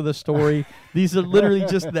details of the story. These are literally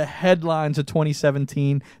just the headlines of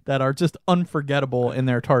 2017 that are just unforgettable in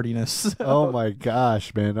their tardiness. Oh, my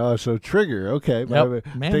gosh, man. Oh, so Trigger. Okay.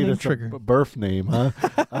 Yep. Man named Trigger. A birth name, huh?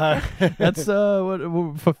 That's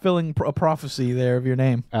fulfilling a prophecy there of your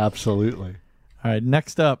name. Absolutely. All right,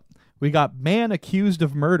 next up, we got man accused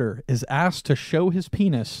of murder is asked to show his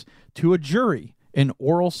penis to a jury in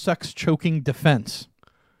oral sex choking defense.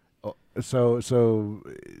 So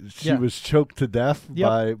she was choked to death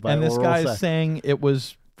by and this oral guy sex. is saying it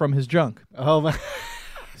was from his junk. Oh, my.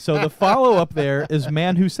 So the follow-up there is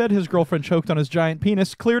man who said his girlfriend choked on his giant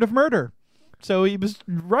penis cleared of murder. So he was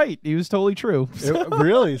right. He was totally true.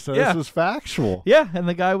 Really? So this was factual. Yeah, and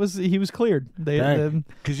the guy was cleared.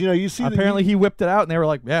 Because you see. Apparently, he whipped it out, and they were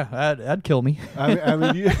like, "Yeah, that'd kill me." I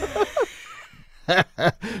mean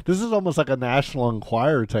this is almost like a National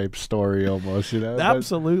Enquirer type story, almost.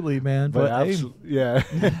 Absolutely, man. But yeah,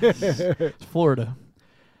 it's Florida.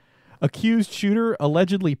 Accused shooter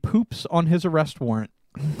allegedly poops on his arrest warrant.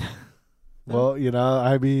 Well,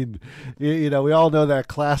 I mean, we all know that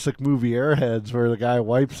classic movie Airheads where the guy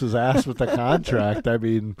wipes his ass with the contract. I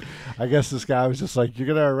mean, I guess this guy was just like, "You're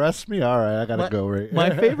going to arrest me? All right, I got to go right." My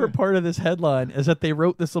favorite part of this headline is that they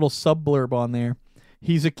wrote this little sub-blurb on there.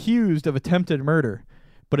 He's accused of attempted murder,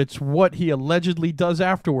 but it's what he allegedly does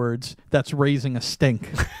afterwards that's raising a stink.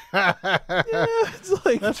 It's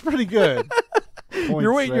like, that's pretty good.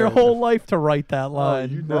 You're waiting your whole life to write that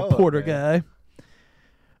line, reporter guy.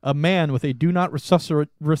 A man with a do not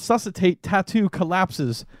resuscitate tattoo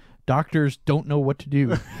collapses. Doctors don't know what to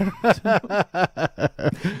do. Is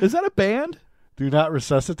that a band? Do not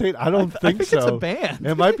resuscitate? I don't think I think so. It's a band.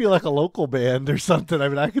 It might be like a local band or something. I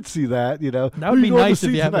mean, I could see that, That would be nice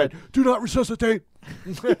if you have that. Do not resuscitate.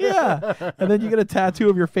 Yeah. And then you get a tattoo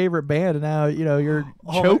of your favorite band, and now, you're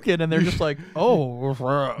choking, and they're just like,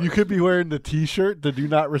 oh. You could be wearing the T-shirt, the Do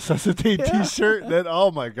Not Resuscitate T-shirt. Then,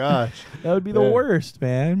 oh, my gosh. That would be the worst,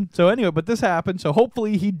 man. So anyway, but this happened. So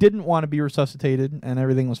hopefully he didn't want to be resuscitated, and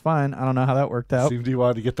everything was fine. I don't know how that worked out. Seemed he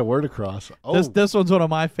wanted to get the word across. Oh. This one's one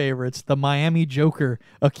of my favorites. The Miami Joker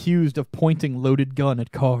accused of pointing loaded gun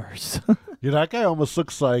at cars. That guy almost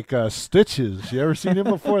looks like Stitches. You ever seen him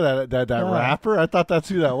before? That rapper? I thought that's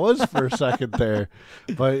who that was for a second there.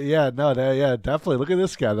 But definitely. Look at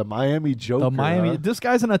this guy, the Miami Joker. This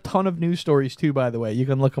guy's in a ton of news stories too, by the way. You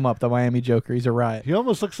can look him up, the Miami Joker. He's a riot. He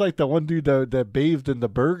almost looks like the one dude that bathed in the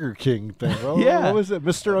Burger King thing. Yeah. What was it?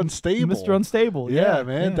 Mr. Unstable. Mr. Unstable. Yeah,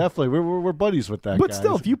 man. Definitely. We're buddies with that guy. But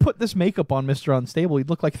still, if you put this makeup on Mr. Unstable, he'd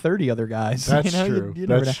look like 30 other guys. That's true.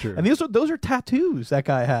 That's true. And those are tattoos that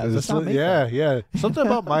guy has. That's not makeup. Yeah. Something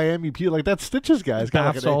about Miami people, like that Stitches guy. He's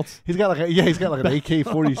got salts. He's got like an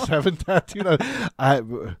AK-47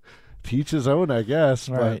 tattoo. Teach his own, I guess.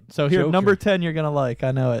 All right. So here, number 10, you're gonna like.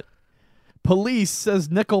 I know it. Police says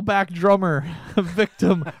Nickelback drummer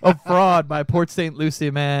victim of fraud by Port St. Lucie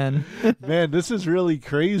man. Man, this is really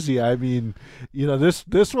crazy. I mean,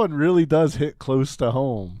 this one really does hit close to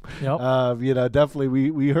home. Yep. Definitely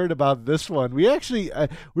we heard about this one. We actually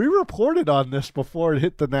we reported on this before it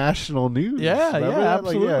hit the national news. Yeah,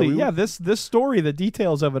 absolutely. This story, the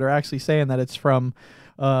details of it are actually saying that it's from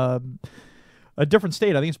a different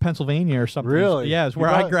state. I think it's Pennsylvania or something. Really? Yeah, it's where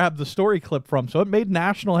I grabbed the story clip from. So it made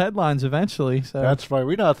national headlines eventually. So that's fine.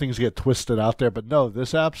 We know how things get twisted out there, but no,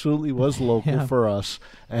 this absolutely was local for us.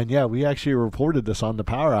 And we actually reported this on the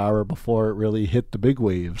Power Hour before it really hit the big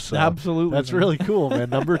waves. So absolutely. That's really cool, man.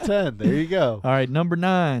 Number 10. There you go. All right, number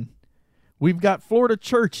 9. We've got Florida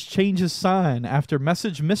church changes sign after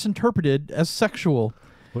message misinterpreted as sexual.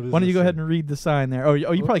 Why don't you go ahead and read the sign there? Oh,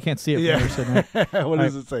 you probably can't see it. Yeah. From there, sitting there. What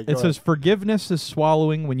does it say? It says, forgiveness is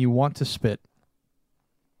swallowing when you want to spit.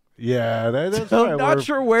 Yeah, that's So right. not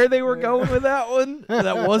sure where they were going with that one.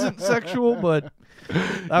 That wasn't sexual, but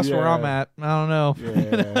that's where I'm at. I don't know.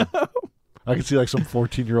 Yeah. I can see like some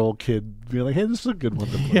 14-year-old kid being like, hey, this is a good one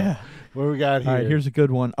to play. Yeah. What do we got here? All right, here's a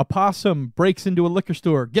good one. A possum breaks into a liquor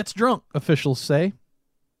store, gets drunk, officials say.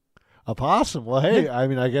 A possum. Well, hey, I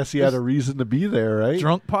mean, I guess he had a reason to be there, right?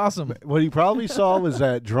 Drunk possum. What he probably saw was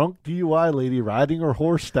that drunk DUI lady riding her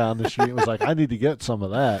horse down the street and was like, I need to get some of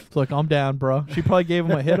that. It's like, I'm down, bro. She probably gave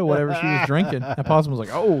him a hit or whatever she was drinking. That possum was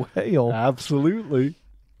like, oh, hell. Absolutely.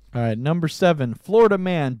 All right, number 7. Florida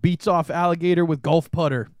man beats off alligator with golf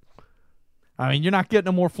putter. I mean, you're not getting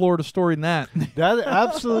a more Florida story than that. That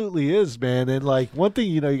absolutely is, man. And like one thing,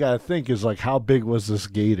 you got to think is like, how big was this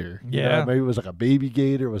gator? Yeah. Maybe it was like a baby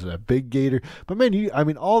gator. Was it a big gator? But man, I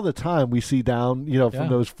mean, all the time we see down, from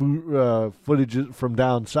those footages from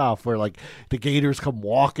down south where like the gators come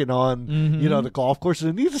walking on, the golf courses.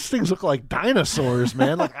 And these things look like dinosaurs,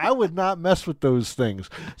 man. Like I would not mess with those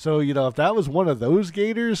things. So, if that was one of those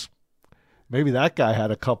gators, maybe that guy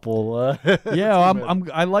had a couple.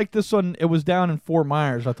 I like this one. It was down in Fort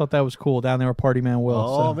Myers. I thought that was cool. Down there where Party Man Will.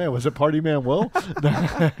 Oh, man. Was it Party Man Will?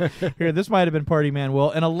 Here, this might have been Party Man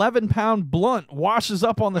Will. An 11-pound blunt washes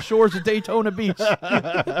up on the shores of Daytona Beach.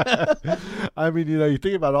 I mean, you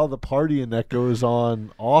think about all the partying that goes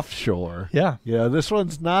on offshore. Yeah. Yeah, this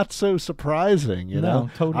one's not so surprising, No,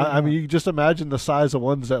 totally I mean, you just imagine the size of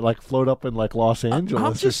ones that like float up in like Los Angeles.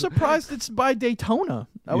 I'm just surprised it's by Daytona.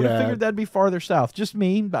 I would have figured that'd be farther south. Just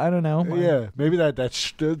me, but I don't know. Yeah, maybe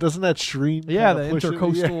doesn't that stream? Yeah, the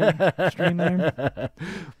intercoastal stream there.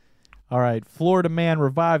 All right, Florida man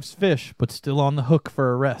revives fish, but still on the hook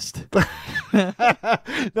for arrest.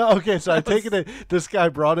 No, okay, so I take it that this guy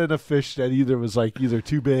brought in a fish that either was either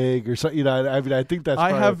too big or something. I mean, I think that's.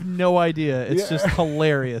 I have no idea. It's just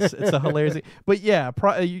hilarious. It's a hilarious thing. But yeah,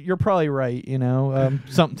 you're probably right.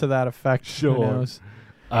 Something to that effect. Sure. Who knows?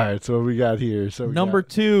 All right, so what we got here? So Number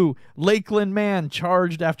 2, Lakeland man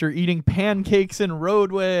charged after eating pancakes in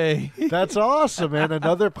roadway. That's awesome, man.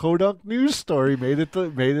 Another podunk news story made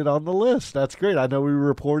it on the list. That's great. I know we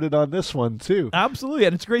reported on this one too. Absolutely,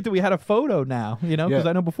 and it's great that we had a photo now. Because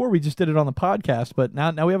I know before we just did it on the podcast, but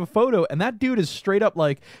now we have a photo, and that dude is straight up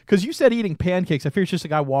because you said eating pancakes. I fear it's just a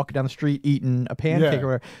guy walking down the street eating a pancake or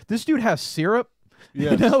whatever. This dude has syrup.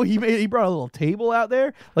 Yes. He brought a little table out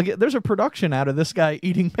there. There's a production out of this guy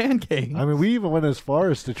eating pancakes. I mean, we even went as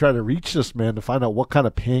far as to try to reach this man to find out what kind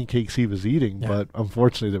of pancakes he was eating, but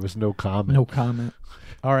unfortunately there was no comment. No comment.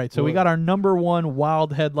 All right, so we got our number 1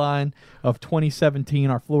 wild headline of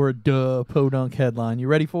 2017, our Florida podunk headline. You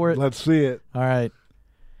ready for it? Let's see it. All right.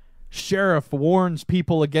 Sheriff warns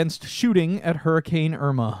people against shooting at Hurricane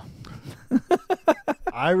Irma.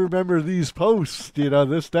 I remember these posts.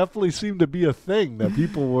 This definitely seemed to be a thing that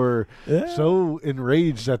people were so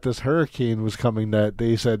enraged that this hurricane was coming that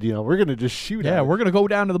they said, we're going to just shoot at it. We're going to go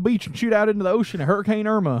down to the beach and shoot out into the ocean at Hurricane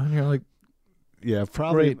Irma. And you're like, yeah,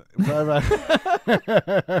 probably. I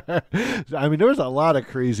mean, there was a lot of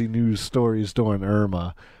crazy news stories during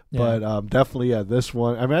Irma. But definitely, this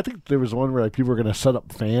one. I mean, I think there was one where people were going to set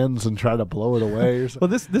up fans and try to blow it away or something.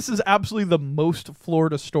 Well, this is absolutely the most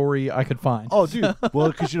Florida story I could find. Oh, dude.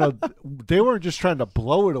 Well, because, they weren't just trying to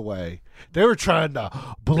blow it away. They were trying to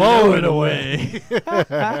blow it away.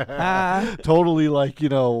 Totally like,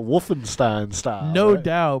 Wolfenstein style. No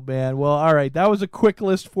doubt, man. Well, all right. That was a quick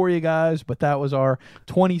list for you guys, but that was our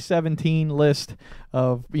 2017 list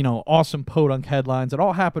of, awesome podunk headlines. It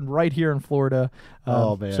all happened right here in Florida.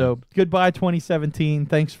 Oh, man. So goodbye, 2017.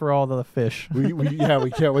 Thanks for all the fish.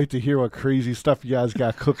 we can't wait to hear what crazy stuff you guys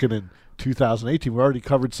got cooking in 2018. We already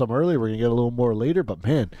covered some earlier. We're going to get a little more later, but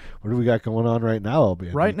man, what do we got going on right now,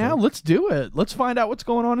 LB? Right now, let's do it. Let's find out what's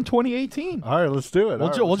going on in 2018. All right, let's do it.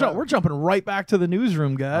 We're jumping right back to the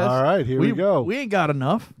newsroom, guys. All right, here we go. We ain't got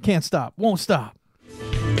enough. Can't stop. Won't stop.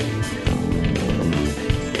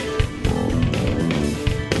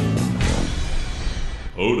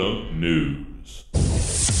 Podunk News.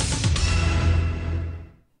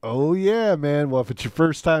 Oh, yeah, man. Well, if it's your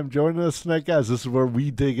first time joining us tonight, guys, this is where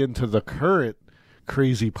we dig into the current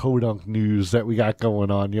crazy podunk news that we got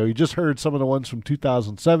going on. You just heard some of the ones from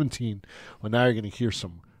 2017. Well, now you're going to hear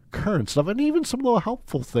some current stuff and even some little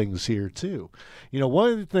helpful things here, too.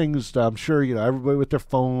 One of the things I'm sure, everybody with their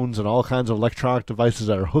phones and all kinds of electronic devices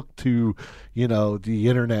that are hooked to, the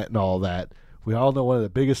internet and all that. we all know one of the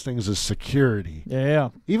biggest things is security. Yeah.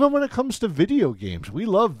 Even when it comes to video games, we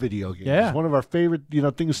love video games. Yeah. It's one of our favorite,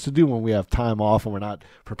 things to do when we have time off and we're not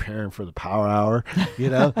preparing for the power hour,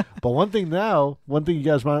 But one thing you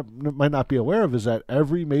guys might not be aware of is that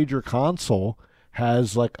every major console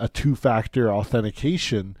has like a two-factor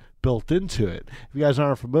authentication built into it. If you guys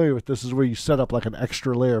aren't familiar with this, is where you set up like an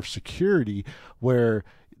extra layer of security where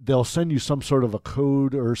they'll send you some sort of a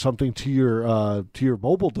code or something to your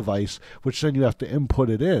mobile device, which then you have to input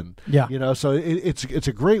it in. Yeah. So it's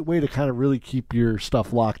a great way to kind of really keep your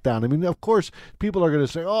stuff locked down. I mean, of course, people are going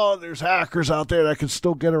to say, "Oh, there's hackers out there that can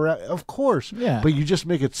still get around." Of course, yeah. But you just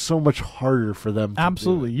make it so much harder for them.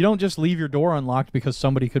 Absolutely. You don't just leave your door unlocked because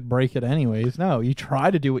somebody could break it anyways. No, you try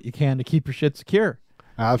to do what you can to keep your shit secure.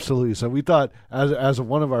 Absolutely. So we thought, as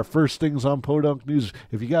one of our first things on Podunk News,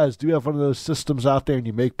 if you guys do have one of those systems out there and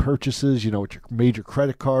you make purchases, with your major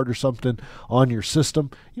credit card or something on your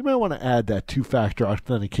system, you might want to add that two-factor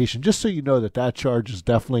authentication just so you know that charge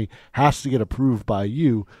definitely has to get approved by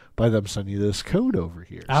you, by them sending you this code over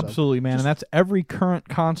here. Absolutely, man. And that's every current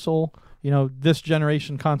console. This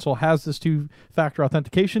generation console has this two-factor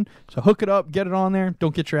authentication. So hook it up, get it on there.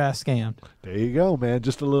 Don't get your ass scammed. There you go, man.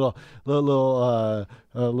 Just a little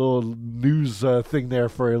news thing there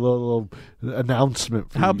for a little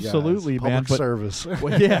announcement for Absolutely, you guys. man. Public service.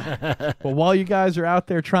 Well, yeah. Well, while you guys are out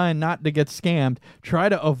there trying not to get scammed, try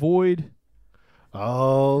to avoid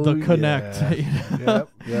the Connect.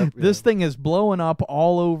 Yep. This thing is blowing up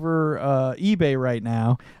all over eBay right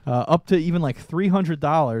now, up to even like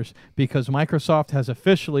 $300 because Microsoft has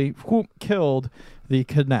officially killed the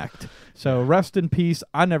Connect. So rest in peace.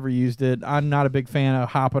 I never used it. I'm not a big fan of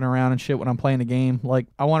hopping around and shit when I'm playing a game. Like,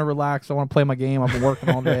 I want to relax. I want to play my game. I've been working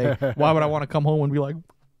all day. Why would I want to come home and be like,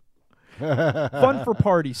 fun for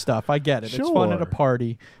party stuff? I get it. It's fun at a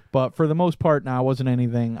party. But for the most part, it wasn't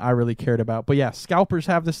anything I really cared about. But yeah, scalpers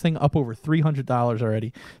have this thing up over $300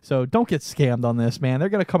 already. So don't get scammed on this, man. They're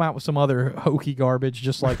going to come out with some other hokey garbage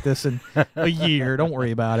just like this in a year. Don't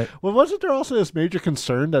worry about it. Well, wasn't there also this major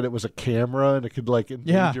concern that it was a camera and it could like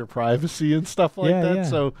invade your privacy and stuff like that? Yeah.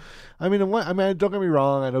 So, I mean, don't get me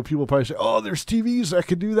wrong. I know people probably say, "Oh, there's TVs that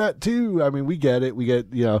can do that too." I mean, we get it. We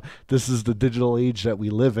get, this is the digital age that we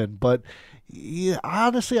live in. But yeah,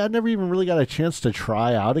 honestly, I never even really got a chance to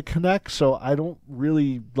try out a Connect, so I don't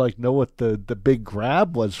really know what the big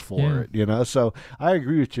grab was for it, So I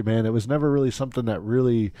agree with you, man. It was never really something that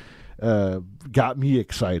really got me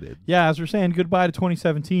excited. Yeah, as we're saying goodbye to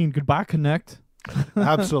 2017, goodbye Connect.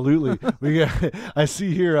 Absolutely. I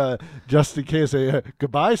see here, just in case,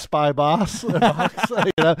 goodbye, Spy Boss.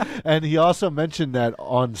 And he also mentioned that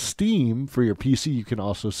on Steam for your PC, you can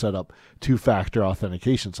also set up two-factor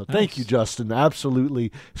authentication. So thank you, Justin.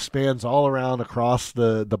 Absolutely spans all around across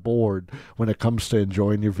the board when it comes to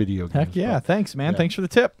enjoying your video games. Heck yeah. Thanks, man. Yeah. Thanks for the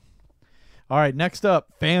tip. All right, next up,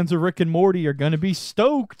 fans of Rick and Morty are going to be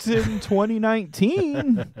stoked in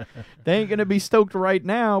 2019. They ain't going to be stoked right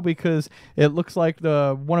now because it looks like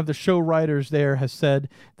one of the show writers there has said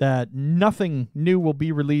that nothing new will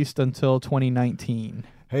be released until 2019.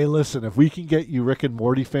 Hey, listen, if we can get you Rick and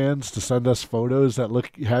Morty fans to send us photos that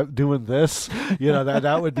look doing this,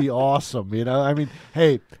 that would be awesome. I mean,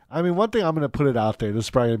 one thing I'm going to put it out there. This is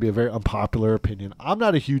probably going to be a very unpopular opinion. I'm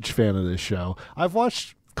not a huge fan of this show. I've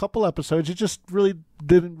watched couple episodes. It just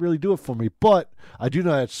didn't really do it for me, but I do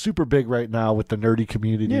know it's super big right now with the nerdy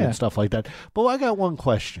community and stuff like that. But I got one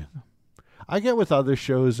question. I get with other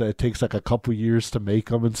shows that it takes like a couple years to make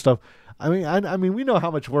them and stuff. I mean, we know how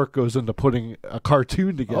much work goes into putting a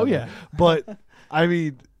cartoon together. Oh yeah, but I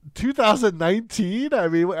mean, 2019. I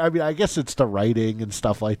mean, I guess it's the writing and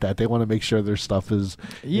stuff like that. They want to make sure their stuff is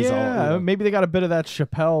all, maybe they got a bit of that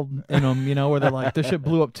Chappelle in them, where they're like, this shit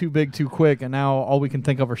blew up too big too quick, and now all we can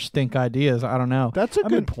think of are stink ideas. I don't know. That's a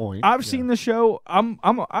good point. I've seen the show.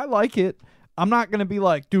 I like it. I'm not going to be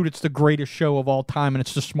like, dude, it's the greatest show of all time and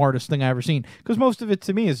it's the smartest thing I've ever seen. Because most of it,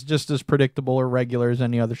 to me, is just as predictable or regular as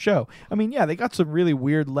any other show. I mean, yeah, they got some really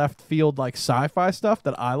weird left field, like sci-fi stuff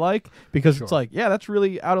that I like because it's like, yeah, that's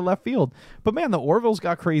really out of left field. But man, the Orville's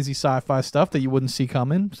got crazy sci-fi stuff that you wouldn't see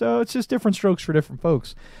coming. So it's just different strokes for different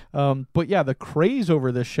folks. But yeah, the craze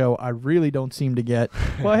over this show, I really don't seem to get.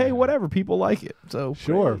 Well, hey, whatever. People like it. So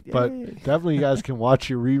sure. But definitely you guys can watch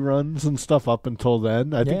your reruns and stuff up until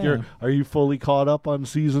then. I think are you fully caught up on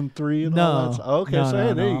season 3 and all that stuff?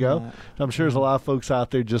 Okay, there you go. I'm sure there's a lot of folks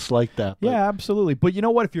out there just like that. But. Yeah, absolutely. But you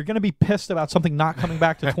know what? If you're going to be pissed about something not coming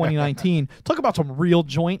back to 2019, talk about some real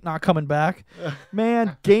joint not coming back.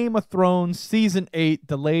 Man, Game of Thrones Season 8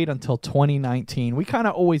 delayed until 2019. We kind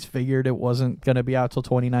of always figured it wasn't going to be out till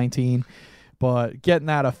 2019, but getting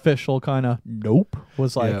that official kind of nope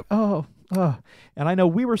was like, oh, And I know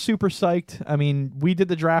we were super psyched. I mean, we did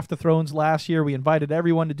the Draft of Thrones last year. We invited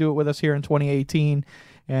everyone to do it with us here in 2018.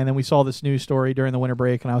 And then we saw this news story during the winter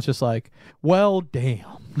break, and I was just like, well, damn.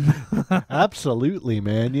 Absolutely,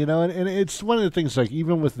 man. And it's one of the things, like,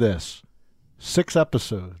 even with this, 6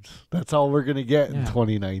 episodes. That's all we're going to get in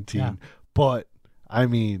 2019. Yeah. But, I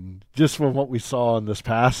mean, just from what we saw in this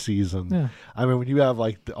past season, I mean, when you have,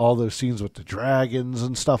 like, all those scenes with the dragons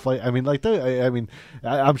and stuff like, I mean, like,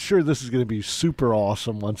 I'm sure this is going to be super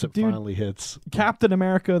awesome once it finally hits. Captain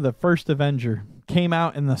America, the First Avenger, came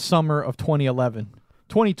out in the summer of 2011.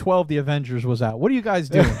 2012, the Avengers was out. What are you guys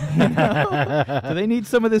doing? Do they need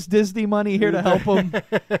some of this Disney money here to help them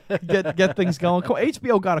get things going?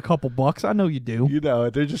 HBO got a couple bucks. I know you do.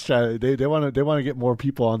 They're just trying. They want to get more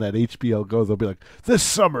people on that HBO Go. They'll be like, this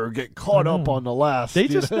summer, get caught up on the last. They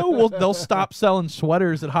just know they'll stop selling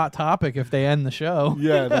sweaters at Hot Topic if they end the show.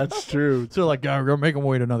 Yeah, that's true. So like, we're gonna make them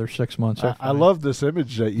wait another 6 months. I love this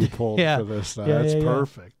image that you pulled for this. That's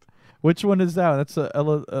perfect. Which one is that? That's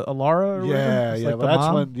Alara? Yeah, like but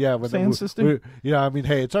that's when, when Sand sister? I mean,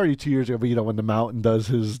 hey, it's already 2 years ago, but when the Mountain does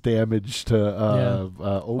his damage to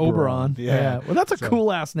Oberon. Yeah. Well, that's a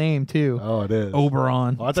cool ass name too. Oh, it is.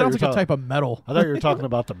 Oberon. It sounds like a type of metal. I thought you were talking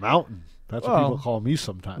about the Mountain. That's what people call me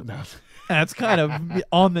sometimes. That's kind of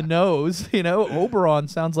on the nose, Oberon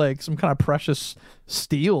sounds like some kind of precious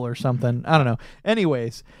steel or something. I don't know.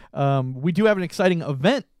 Anyways, we do have an exciting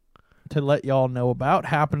event to let y'all know about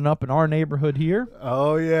happening up in our neighborhood here.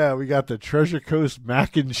 Oh yeah, we got the Treasure Coast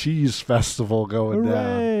Mac and Cheese Festival going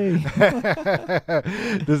Hooray. down.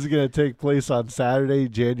 This is going to take place on Saturday,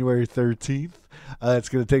 January 13th. It's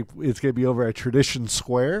going to be over at Tradition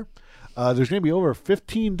Square. There's going to be over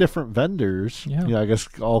 15 different vendors. Yeah. I guess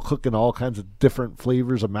all cooking all kinds of different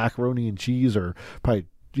flavors of macaroni and cheese, or probably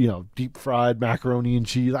deep fried macaroni and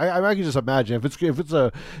cheese. I can just imagine if it's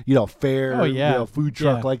a fair food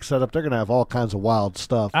truck like setup, they're gonna have all kinds of wild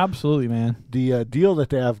stuff. Absolutely, man. The deal that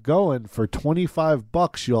they have going for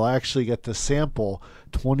 $25, you'll actually get to sample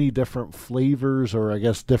 20 different flavors, or I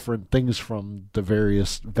guess different things from the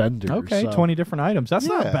various vendors. Okay, 20 different items. That's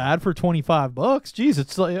not bad for $25. Jeez,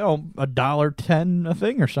 it's like $1.10 a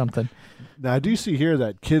thing or something. Now, I do see here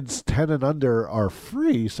that kids 10 and under are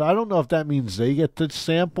free, so I don't know if that means they get to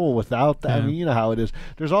sample without that. Yeah. I mean, you know how it is.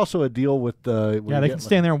 There's also a deal with the... they can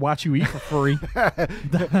stand there and watch you eat for free.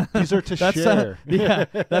 These are to share.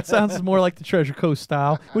 That sounds more like the Treasure Coast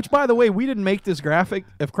style, which, by the way, we didn't make this graphic.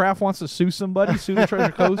 If Kraft wants to sue somebody, sue the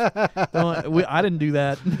Treasure Coast. I didn't do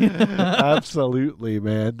that. Absolutely,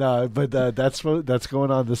 man. But that's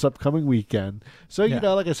going on this upcoming weekend. So,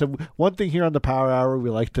 like I said, one thing here on the Power Hour, we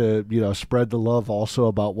like to, spread the love also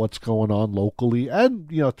about what's going on locally and,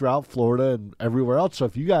 throughout Florida and everywhere else. So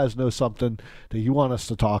if you guys know something that you want us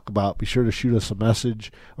to talk about, be sure to shoot us a message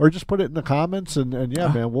or just put it in the comments. And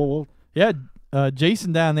man, we'll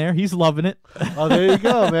Jason down there, he's loving it. Oh, there you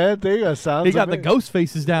go, man. There you go. Sounds He got amazing. the ghost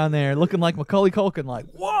faces down there looking like Macaulay Culkin, like,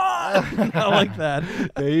 what? I like that.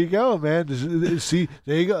 There you go, man. See,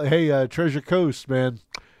 there you go. Hey, Treasure Coast, man.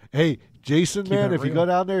 Hey, Jason, man, if you go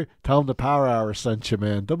down there, tell them the Power Hour sent you,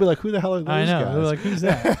 man. They'll be like, who the hell are those guys? I know. They're like, who's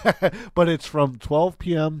that? But it's from 12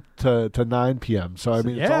 p.m. to 9 p.m. So, I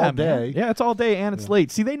mean, it's all day. Man. Yeah, it's all day and it's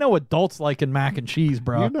late. See, they know adults like in mac and cheese,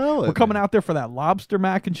 bro. We're coming out there for that lobster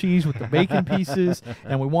mac and cheese with the bacon pieces,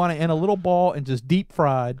 and we want it in a little ball and just deep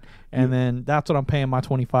fried. And then that's what I'm paying my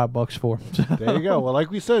 $25 for. There you go. Well,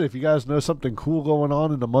 like we said, if you guys know something cool going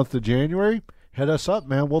on in the month of January, hit us up,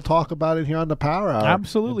 man. We'll talk about it here on the Power Hour.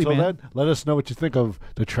 Absolutely, Until man. Then, let us know what you think of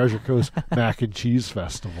the Treasure Coast Mac and Cheese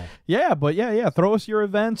Festival. Yeah, but throw us your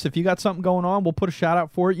events. If you got something going on, we'll put a shout out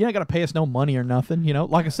for it. You ain't got to pay us no money or nothing.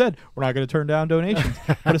 Like I said, we're not going to turn down donations,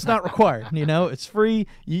 but it's not required. It's free.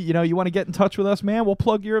 You want to get in touch with us, man, we'll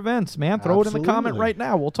plug your events, man. Throw it in the comment right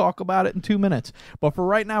now. We'll talk about it in 2 minutes. But for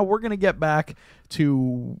right now, we're going to get back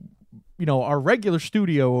to our regular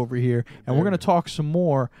studio over here, and we're going to talk some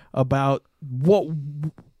more about what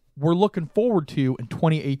we're looking forward to in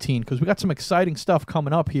 2018, because we got some exciting stuff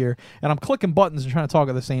coming up here, and I'm clicking buttons and trying to talk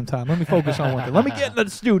at the same time. Let me focus on one thing. Let me get into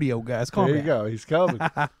the studio, guys. Calm down. There you go. He's coming.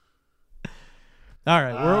 All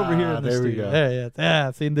right, we're over here in the studio. Yeah,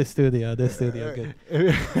 it's in the studio. Good.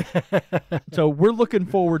 So we're looking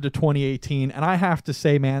forward to 2018, and I have to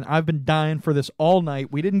say, man, I've been dying for this all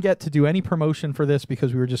night. We didn't get to do any promotion for this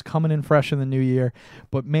because we were just coming in fresh in the new year.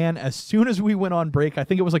 But, man, as soon as we went on break, I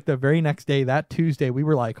think it was like the very next day, that Tuesday, we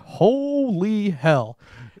were like, holy hell.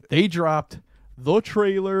 They dropped the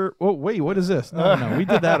trailer. Oh, wait, what is this? No, we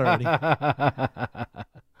did that already.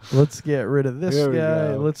 Let's get rid of this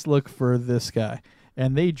guy. Let's look for this guy.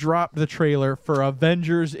 and they dropped the trailer for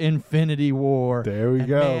Avengers Infinity War. There we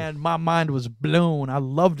go. Man, my mind was blown. I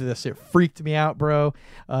loved this. It freaked me out, bro.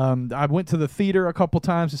 I went to the theater a couple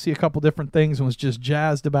times to see a couple different things and was just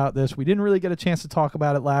jazzed about this. We didn't really get a chance to talk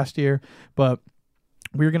about it last year, but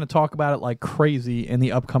we're going to talk about it like crazy in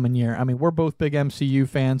the upcoming year. I mean, we're both big MCU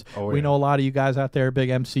fans. We know a lot of you guys out there are big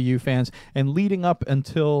MCU fans. And leading up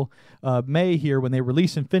until May here, when they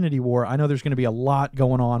release Infinity War, I know there's going to be a lot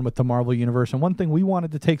going on with the Marvel Universe. And one thing we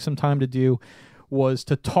wanted to take some time to do was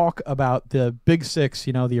to talk about the Big Six,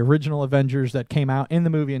 you know, the original Avengers that came out in the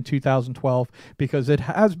movie in 2012, because it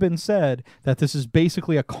has been said that this is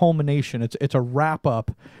basically a culmination. It's a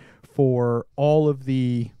wrap-up for all of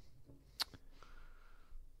the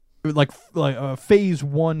like phase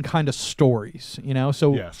one kind of stories, you know?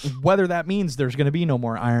 So whether that means there's going to be no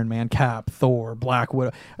more Iron Man, Cap, Thor, Black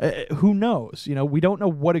Widow, who knows? You know, we don't know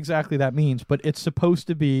what exactly that means, but it's supposed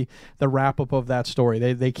to be the wrap-up of that story.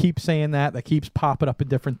 They keep saying that keeps popping up in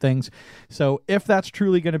different things. So if that's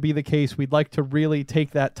truly going to be the case, we'd like to really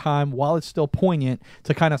take that time while it's still poignant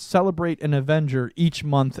to kind of celebrate an Avenger each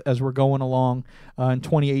month as we're going along in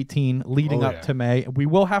 2018 leading up to May. We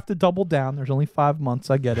will have to double down. There's only 5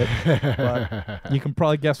 months, I get it. But you can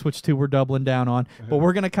probably guess which two we're doubling down on. But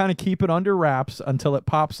we're going to kind of keep it under wraps until it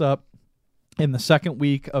pops up in the second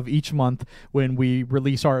week of each month when we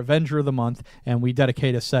release our Avenger of the Month and we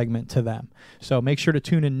dedicate a segment to them. So make sure to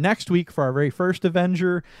tune in next week for our very first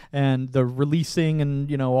Avenger and the releasing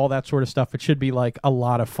and, you know, all that sort of stuff. It should be like a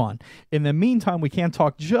lot of fun. In the meantime, we can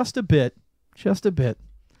talk just a bit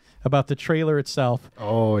about the trailer itself.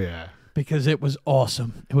 Oh, yeah. Because it was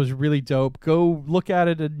awesome. It was really dope. Go look at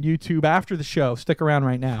it on YouTube after the show. Stick around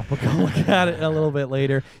right now. But go look at it a little bit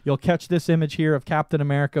later. You'll catch this image here of Captain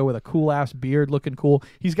America with a cool-ass beard looking cool.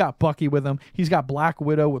 He's got Bucky with him. He's got Black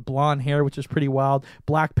Widow with blonde hair, which is pretty wild.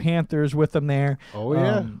 Black Panther's with him there. Oh,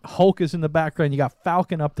 yeah. Hulk is in the background. You got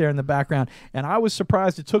Falcon up there in the background. And I was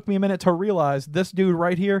surprised. It took me a minute to realize this dude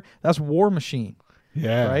right here, that's War Machine.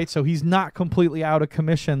 Yeah. Right? So he's not completely out of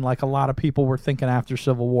commission like a lot of people were thinking after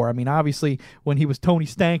Civil War. I mean, obviously, when he was Tony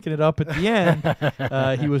Stanking it up at the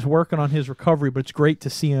end, he was working on his recovery, but it's great to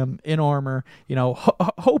see him in armor, you know,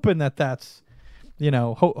 hoping that that's, you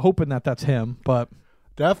know, hoping that that's him. But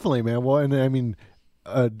definitely, man. Well, and I mean,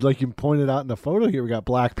 like you pointed out in the photo here, we got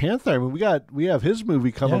Black Panther. I mean, we have his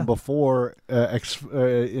movie coming before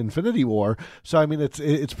Infinity War. So I mean,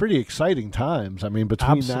 it's pretty exciting times. I mean,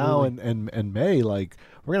 between now and May, like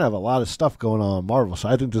we're gonna have a lot of stuff going on in Marvel. So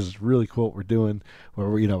I think this is really cool what we're doing. Where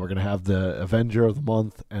we're gonna have the Avenger of the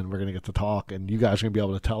Month, and we're gonna get to talk, and you guys are gonna be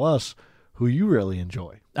able to tell us who you really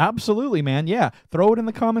enjoy. Absolutely, man. Yeah. Throw it in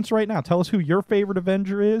the comments right now. Tell us who your favorite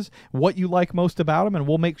Avenger is, what you like most about him, and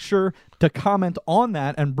we'll make sure to comment on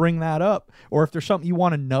that and bring that up. Or if there's something you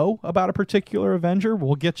want to know about a particular Avenger,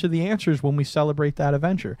 we'll get you the answers when we celebrate that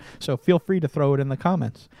Avenger. So feel free to throw it in the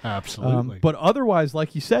comments. Absolutely. But otherwise,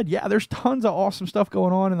 like you said, yeah, there's tons of awesome stuff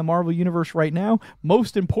going on in the Marvel Universe right now.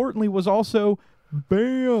 Most importantly was also,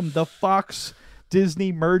 bam, the Fox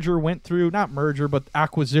Disney merger went through, not merger, but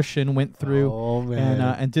acquisition went through. Oh, man.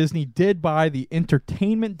 And Disney did buy the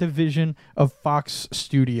entertainment division of Fox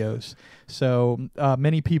Studios. So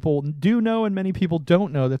many people do know and many people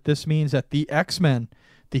don't know that this means that the X-Men,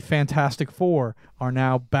 the Fantastic Four, are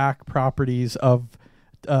now back properties of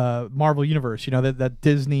Marvel Universe. You know, that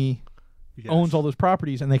Disney owns all those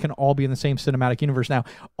properties, and they can all be in the same cinematic universe now.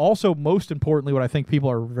 Also, most importantly, what I think people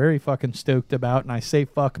are very fucking stoked about, and I say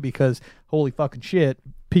fuck because holy fucking shit,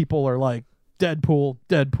 people are like, Deadpool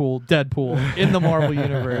in the Marvel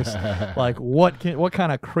universe. Like, what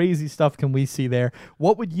kind of crazy stuff can we see there?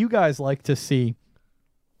 What would you guys like to see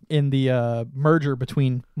in the merger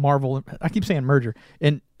between Marvel, I keep saying merger,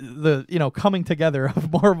 and the coming together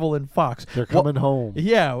of Marvel and Fox? They're coming home.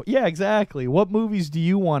 Yeah, exactly. What movies do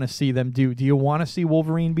you want to see them do? Do you want to see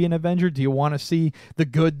Wolverine be an Avenger? Do you want to see the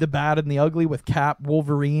good, the bad, and the ugly with Cap,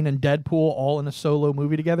 Wolverine, and Deadpool all in a solo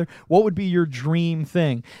movie together? What would be your dream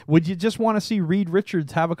thing? Would you just want to see Reed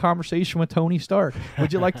Richards have a conversation with Tony Stark?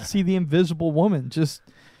 Would you like to see the Invisible Woman just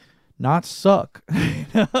not suck?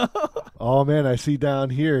 Oh man, I see down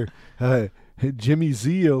here Jimmy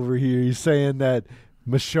Z over here. He's saying that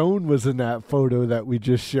Michonne was in that photo that we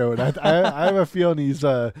just showed. I have a feeling he's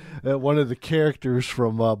one of the characters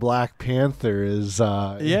from Black Panther. Is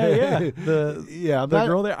the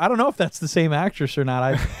girl there. I don't know if that's the same actress or not.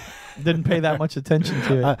 I didn't pay that much attention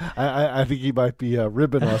to it. I think he might be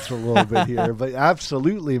ribbing us a little bit here, but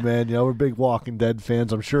absolutely, man. We're big Walking Dead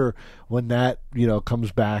fans. I'm sure when that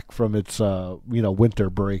comes back from its winter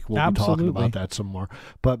break, we'll be talking about that some more.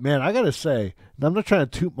 But man, I gotta say, and I'm not trying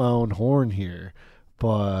to toot my own horn here,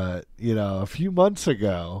 But, a few months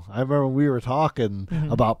ago, I remember we were talking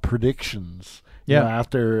about predictions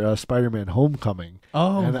after Spider-Man Homecoming.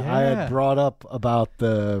 Oh, and I had brought up about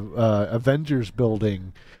the Avengers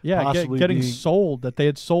building. Yeah, getting being sold, that they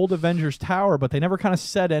had sold Avengers Tower, but they never kind of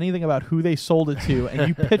said anything about who they sold it to. And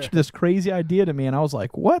you pitched this crazy idea to me, and I was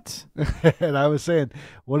like, what? And I was saying,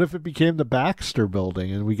 what if it became the Baxter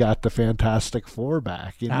building and we got the Fantastic Four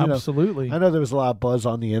back? And, Absolutely. I know there was a lot of buzz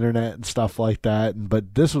on the internet and stuff like that,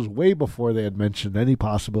 but this was way before they had mentioned any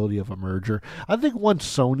possibility of a merger. I think once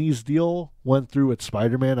Sony's deal went through with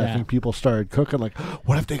Spider-Man, I think people started cooking like,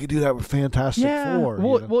 what if they could do that with Fantastic Four?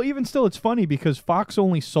 Well, even still, it's funny because Fox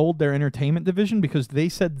only sold their entertainment division because they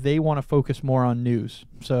said they want to focus more on news.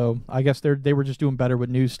 So I guess they were just doing better with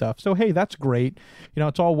news stuff. So, hey, that's great.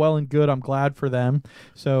 It's all well and good. I'm glad for them.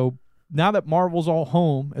 So now that Marvel's all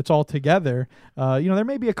home, it's all together, there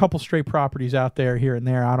may be a couple stray properties out there here and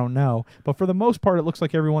there. I don't know. But for the most part, it looks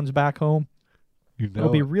like everyone's back home. It'll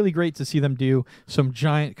be really great to see them do some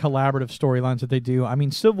giant collaborative storylines that they do. I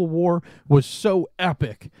mean, Civil War was so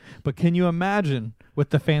epic, but can you imagine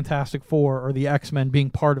with the Fantastic Four or the X-Men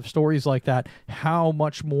being part of stories like that, how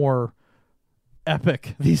much more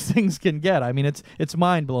epic these things can get? I mean, it's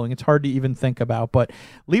mind-blowing. It's hard to even think about. But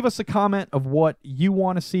leave us a comment of what you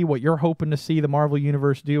want to see, what you're hoping to see the Marvel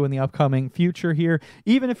Universe do in the upcoming future here.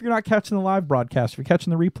 Even if you're not catching the live broadcast, if you're catching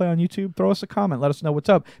the replay on YouTube, throw us a comment. Let us know what's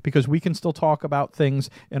up, because we can still talk about things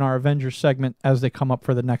in our Avengers segment as they come up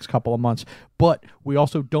for the next couple of months. But we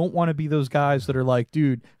also don't want to be those guys that are like,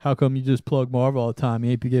 dude, how come you just plug Marvel all the time?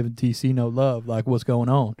 You ain't be giving DC no love. Like, what's going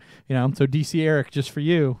on? So DC Eric, just for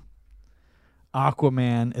you,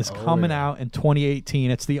 Aquaman is coming out in 2018.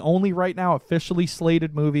 It's the only right now officially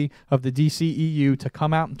slated movie of the DCEU to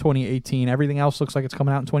come out in 2018. Everything else looks like it's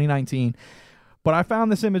coming out in 2019. But I found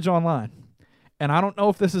this image online, and I don't know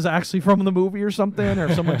if this is actually from the movie or something, or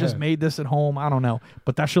if someone just made this at home. I don't know.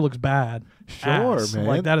 But that shit looks bad. Sure, man.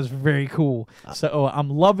 Like, that is very cool. So I'm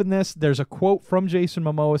loving this. There's a quote from Jason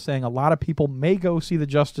Momoa saying a lot of people may go see the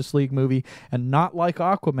Justice League movie and not like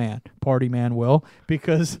Aquaman. Party Man will,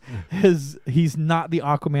 because he's not the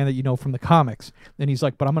Aquaman that you know from the comics. And he's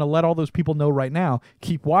like, but I'm going to let all those people know right now,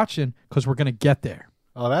 keep watching, because we're going to get there.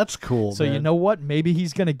 Oh, that's cool, So man. you know what? Maybe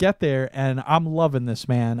he's going to get there, and I'm loving this,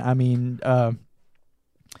 man. I mean,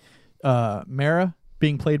 Mara,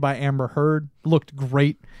 being played by Amber Heard, looked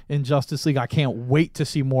great in Justice League. I can't wait to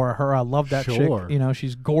see more of her. I love that chick.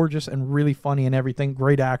 She's gorgeous and really funny and everything.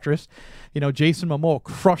 Great actress. Jason Momoa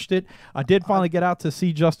crushed it. I did finally get out to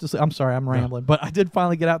see Justice League. I'm sorry, I'm rambling, but I did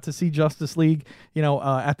finally get out to see Justice League,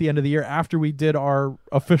 at the end of the year after we did our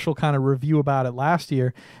official kind of review about it last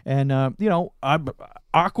year. And,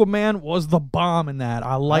 Aquaman was the bomb in that.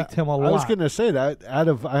 I liked him a lot. I was going to say that I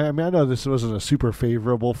know this wasn't a super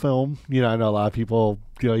favorable film. I know a lot of people,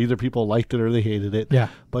 either people liked it or they hated it. Yeah.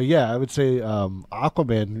 But yeah, I would say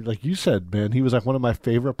Aquaman, like you said, man, he was like one of my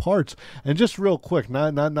favorite parts. And just real quick,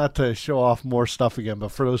 not to show off more stuff again,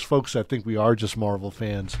 but for those folks that think we are just Marvel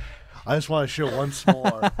fans, I just want to show once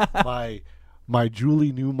more my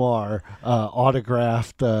Julie Newmar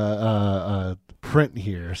autographed print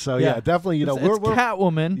here. So yeah, definitely, it's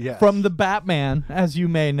Catwoman from the Batman, as you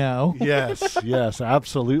may know. yes,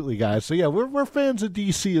 absolutely, guys. So yeah, we're fans of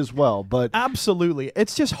DC as well, but absolutely,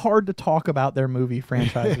 it's just hard to talk about their movie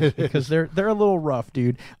franchises because they're a little rough,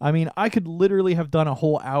 dude. I mean, I could literally have done a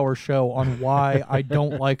whole hour show on why I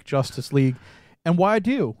don't like Justice League and why I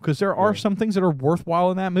do, because there are some things that are worthwhile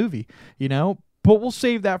in that movie, But we'll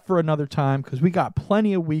save that for another time, because we got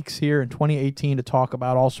plenty of weeks here in 2018 to talk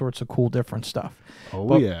about all sorts of cool different stuff.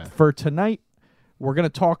 For tonight, we're going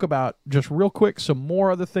to talk about, just real quick, some more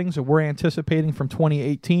other things that we're anticipating from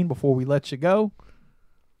 2018 before we let you go.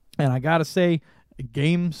 And I got to say,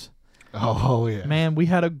 games. Oh, yeah. Man, we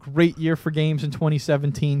had a great year for games in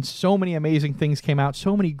 2017. So many amazing things came out.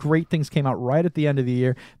 So many great things came out right at the end of the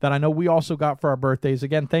year that I know we also got for our birthdays.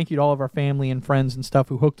 Again, thank you to all of our family and friends and stuff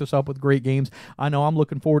who hooked us up with great games. I know I'm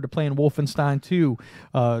looking forward to playing Wolfenstein 2,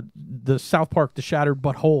 the South Park, The Shattered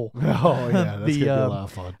But Whole. Oh, yeah, that's going to be a lot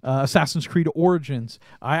of fun. Assassin's Creed Origins.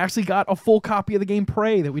 I actually got a full copy of the game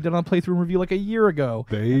Prey that we did on Playthrough Review like a year ago.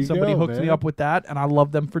 There you go, somebody hooked me up with that, and I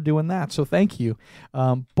love them for doing that, so thank you.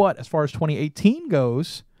 But as far as 2018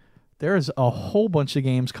 goes, there's a whole bunch of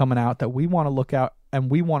games coming out that we want to look at and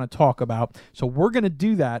we want to talk about. So we're going to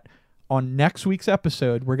do that on next week's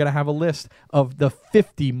episode. We're going to have a list of the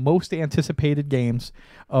 50 most anticipated games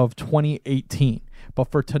of 2018. But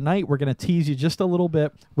for tonight, we're going to tease you just a little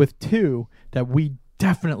bit with two that we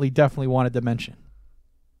definitely wanted to mention.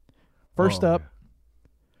 First up,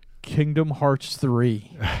 Kingdom Hearts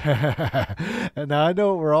 3. And now I know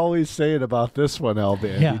what we're always saying about this one,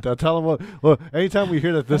 Alban. Yeah. Tell them what. Well, anytime we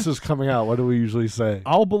hear that this is coming out, what do we usually say?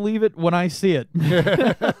 I'll believe it when I see it.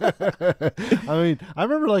 I mean, I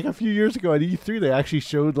remember like a few years ago at E3, they actually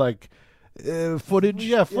showed like Footage?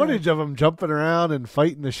 Yeah, footage of them jumping around and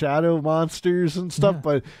fighting the shadow monsters and stuff. Yeah.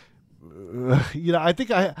 But I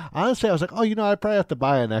think honestly I was like, I probably have to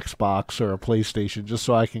buy an Xbox or a PlayStation just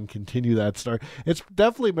so I can continue that story. It's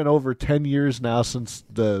definitely been over 10 years now since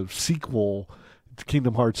the sequel to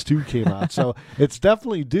Kingdom Hearts 2 came out, so it's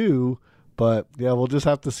definitely due. But yeah, we'll just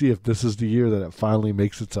have to see if this is the year that it finally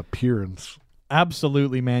makes its appearance.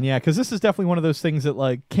 Absolutely, man. Yeah, because this is definitely one of those things that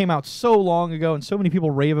like came out so long ago, and so many people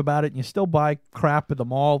rave about it, and you still buy crap at the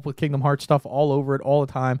mall with Kingdom Hearts stuff all over it all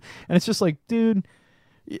the time, and it's just like, dude.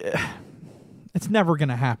 Yeah, it's never going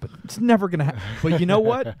to happen. It's never going to happen. But you know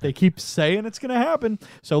what? They keep saying it's going to happen.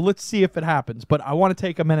 So let's see if it happens. But I want to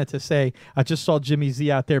take a minute to say, I just saw Jimmy Z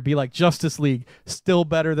out there be like, Justice League, still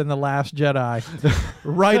better than The Last Jedi.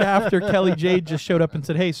 Right after Kelly Jade just showed up and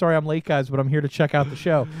said, hey, sorry I'm late, guys, but I'm here to check out the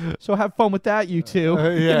show. So have fun with that, you two.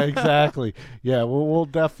 Yeah, exactly. Yeah, we'll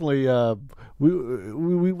definitely...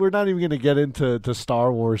 We're not even going to get into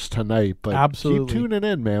Star Wars tonight, but Absolutely. Keep tuning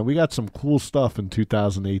in, man. We got some cool stuff in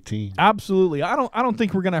 2018. Absolutely. I don't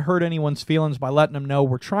think we're going to hurt anyone's feelings by letting them know.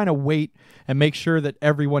 We're trying to wait and make sure that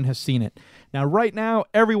everyone has seen it. Now, right now,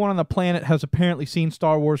 everyone on the planet has apparently seen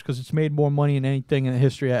Star Wars because it's made more money than anything in the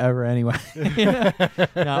history ever anyway.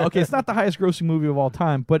 Now, okay, it's not the highest grossing movie of all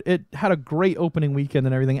time, but it had a great opening weekend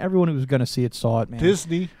and everything. Everyone who was going to see it saw it, man.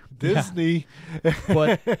 Disney. Yeah.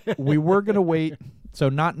 But we were going to wait, so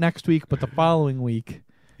not next week, but the following week.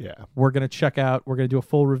 Yeah. We're going to check out, we're going to do a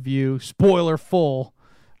full review, spoiler full,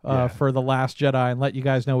 for The Last Jedi, and let you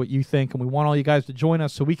guys know what you think. And we want all you guys to join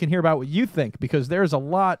us so we can hear about what you think, because there's a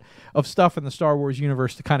lot of stuff in the Star Wars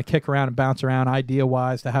universe to kind of kick around and bounce around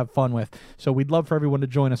idea-wise to have fun with. So we'd love for everyone to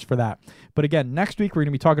join us for that. But again, next week we're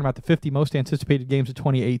going to be talking about the 50 most anticipated games of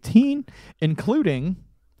 2018, including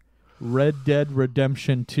Red Dead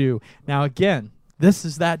Redemption 2. Now, again, this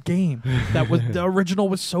is that game that was the original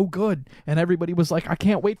was so good, and everybody was like, I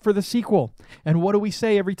can't wait for the sequel. And what do we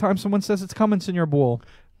say every time someone says it's coming, Senor Bull?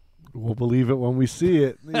 We'll believe it when we see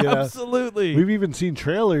it. Absolutely. We've even seen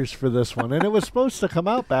trailers for this one, and it was supposed to come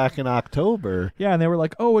out back in October. Yeah, and they were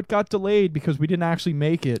like, oh, it got delayed because we didn't actually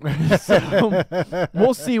make it. So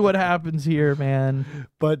we'll see what happens here, man.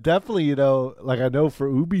 But definitely, like I know for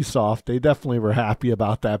Ubisoft, they definitely were happy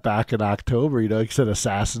about that back in October. Like I said,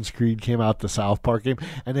 Assassin's Creed came out, the South Park game,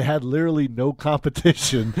 and it had literally no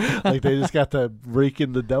competition. Like they just got to rake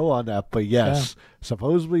in the dough on that. But yes,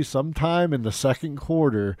 supposedly sometime in the second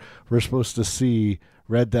quarter, we're supposed to see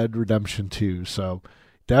Red Dead Redemption 2. So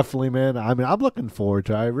definitely, man. I mean, I'm looking forward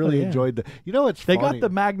to it. I really enjoyed the... it's They funny. got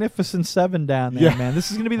the Magnificent 7 down there, man.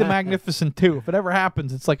 This is going to be the Magnificent 2. If it ever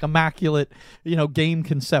happens, it's like immaculate, game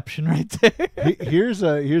conception right there. Here's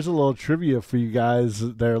a little trivia for you guys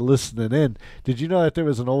that are listening in. Did you know that there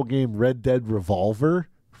was an old game, Red Dead Revolver,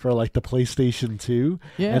 for like the PlayStation 2?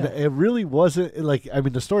 Yeah. And it really wasn't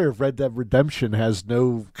the story of Red Dead Redemption has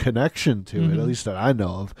no connection to it, at least that I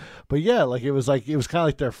know of. But yeah, it was kind of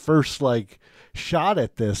like their first shot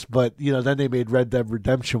at this, but then they made Red Dead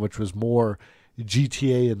Redemption, which was more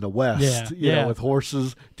GTA in the West, with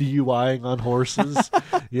horses, DUIing on horses,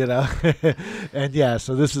 and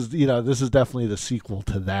so this is definitely the sequel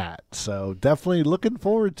to that. So definitely looking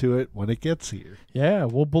forward to it when it gets here. Yeah,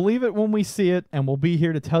 we'll believe it when we see it, and we'll be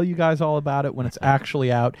here to tell you guys all about it when it's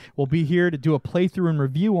actually out. We'll be here to do a playthrough and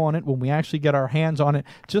review on it when we actually get our hands on it,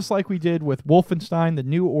 just like we did with Wolfenstein: The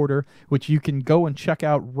New Order, which you can go and check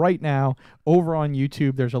out right now over on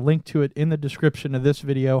YouTube. There's a link to it in the description of this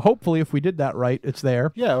video. Hopefully, if we did that right, it's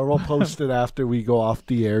there. Yeah, or we'll post it after we go off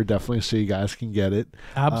the air, definitely, so you guys can get it.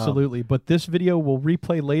 Absolutely. But this video will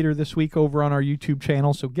replay later this week over on our YouTube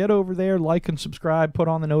channel, so get over there, like and subscribe, put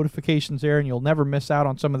on the notifications there, and you'll never miss out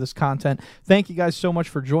on some of this content. Thank you guys so much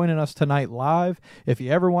for joining us tonight live. If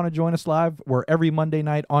you ever want to join us live, we're every Monday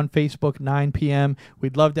night on Facebook, 9 p.m.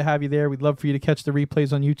 We'd love to have you there. We'd love for you to catch the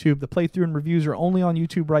replays on YouTube. The playthrough and reviews are only on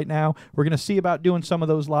YouTube right now. We're going to see about doing some of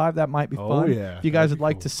those live. That might be fun. Yeah. If you guys would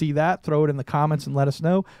like to see that, throw it in the comments and let us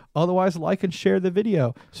know. Otherwise, like and share the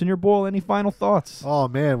video. Senor Boyle, any final thoughts? Oh,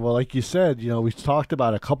 man. Well, like you said, we talked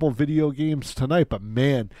about a couple video games tonight, but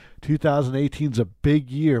man, 2018 is a big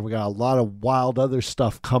year. We got a lot of wild other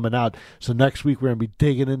stuff coming out. So next week, we're going to be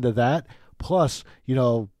digging into that. plus,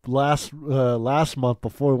 last month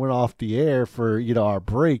before we went off the air for, our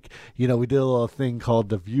break, we did a little thing called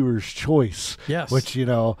the viewer's choice. Yes. Which,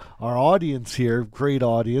 our audience here, great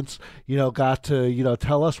audience, got to,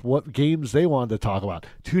 tell us what games they wanted to talk about.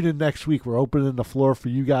 Tune in next week. We're opening the floor for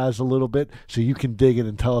you guys a little bit so you can dig in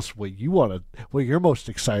and tell us what you're most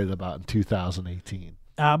excited about in 2018.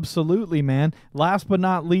 Absolutely, man. Last but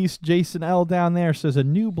not least, Jason L. down there says a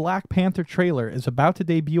new Black Panther trailer is about to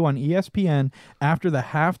debut on ESPN after the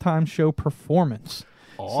halftime show performance.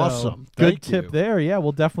 Awesome. So, good Thank tip you. there. Yeah,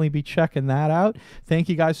 we'll definitely be checking that out. Thank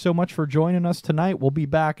you guys so much for joining us tonight. We'll be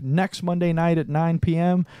back next Monday night at 9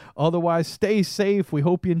 p.m. Otherwise, stay safe. We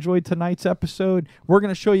hope you enjoyed tonight's episode. We're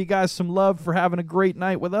going to show you guys some love for having a great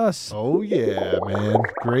night with us. Oh, yeah, man.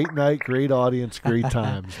 Great night, great audience, great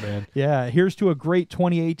times, man. Yeah, here's to a great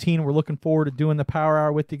 2018. We're looking forward to doing the Power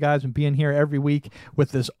Hour with you guys and being here every week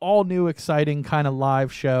with this all-new, exciting kind of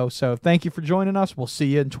live show. So thank you for joining us. We'll see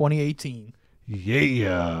you in 2018.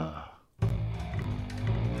 Yeah.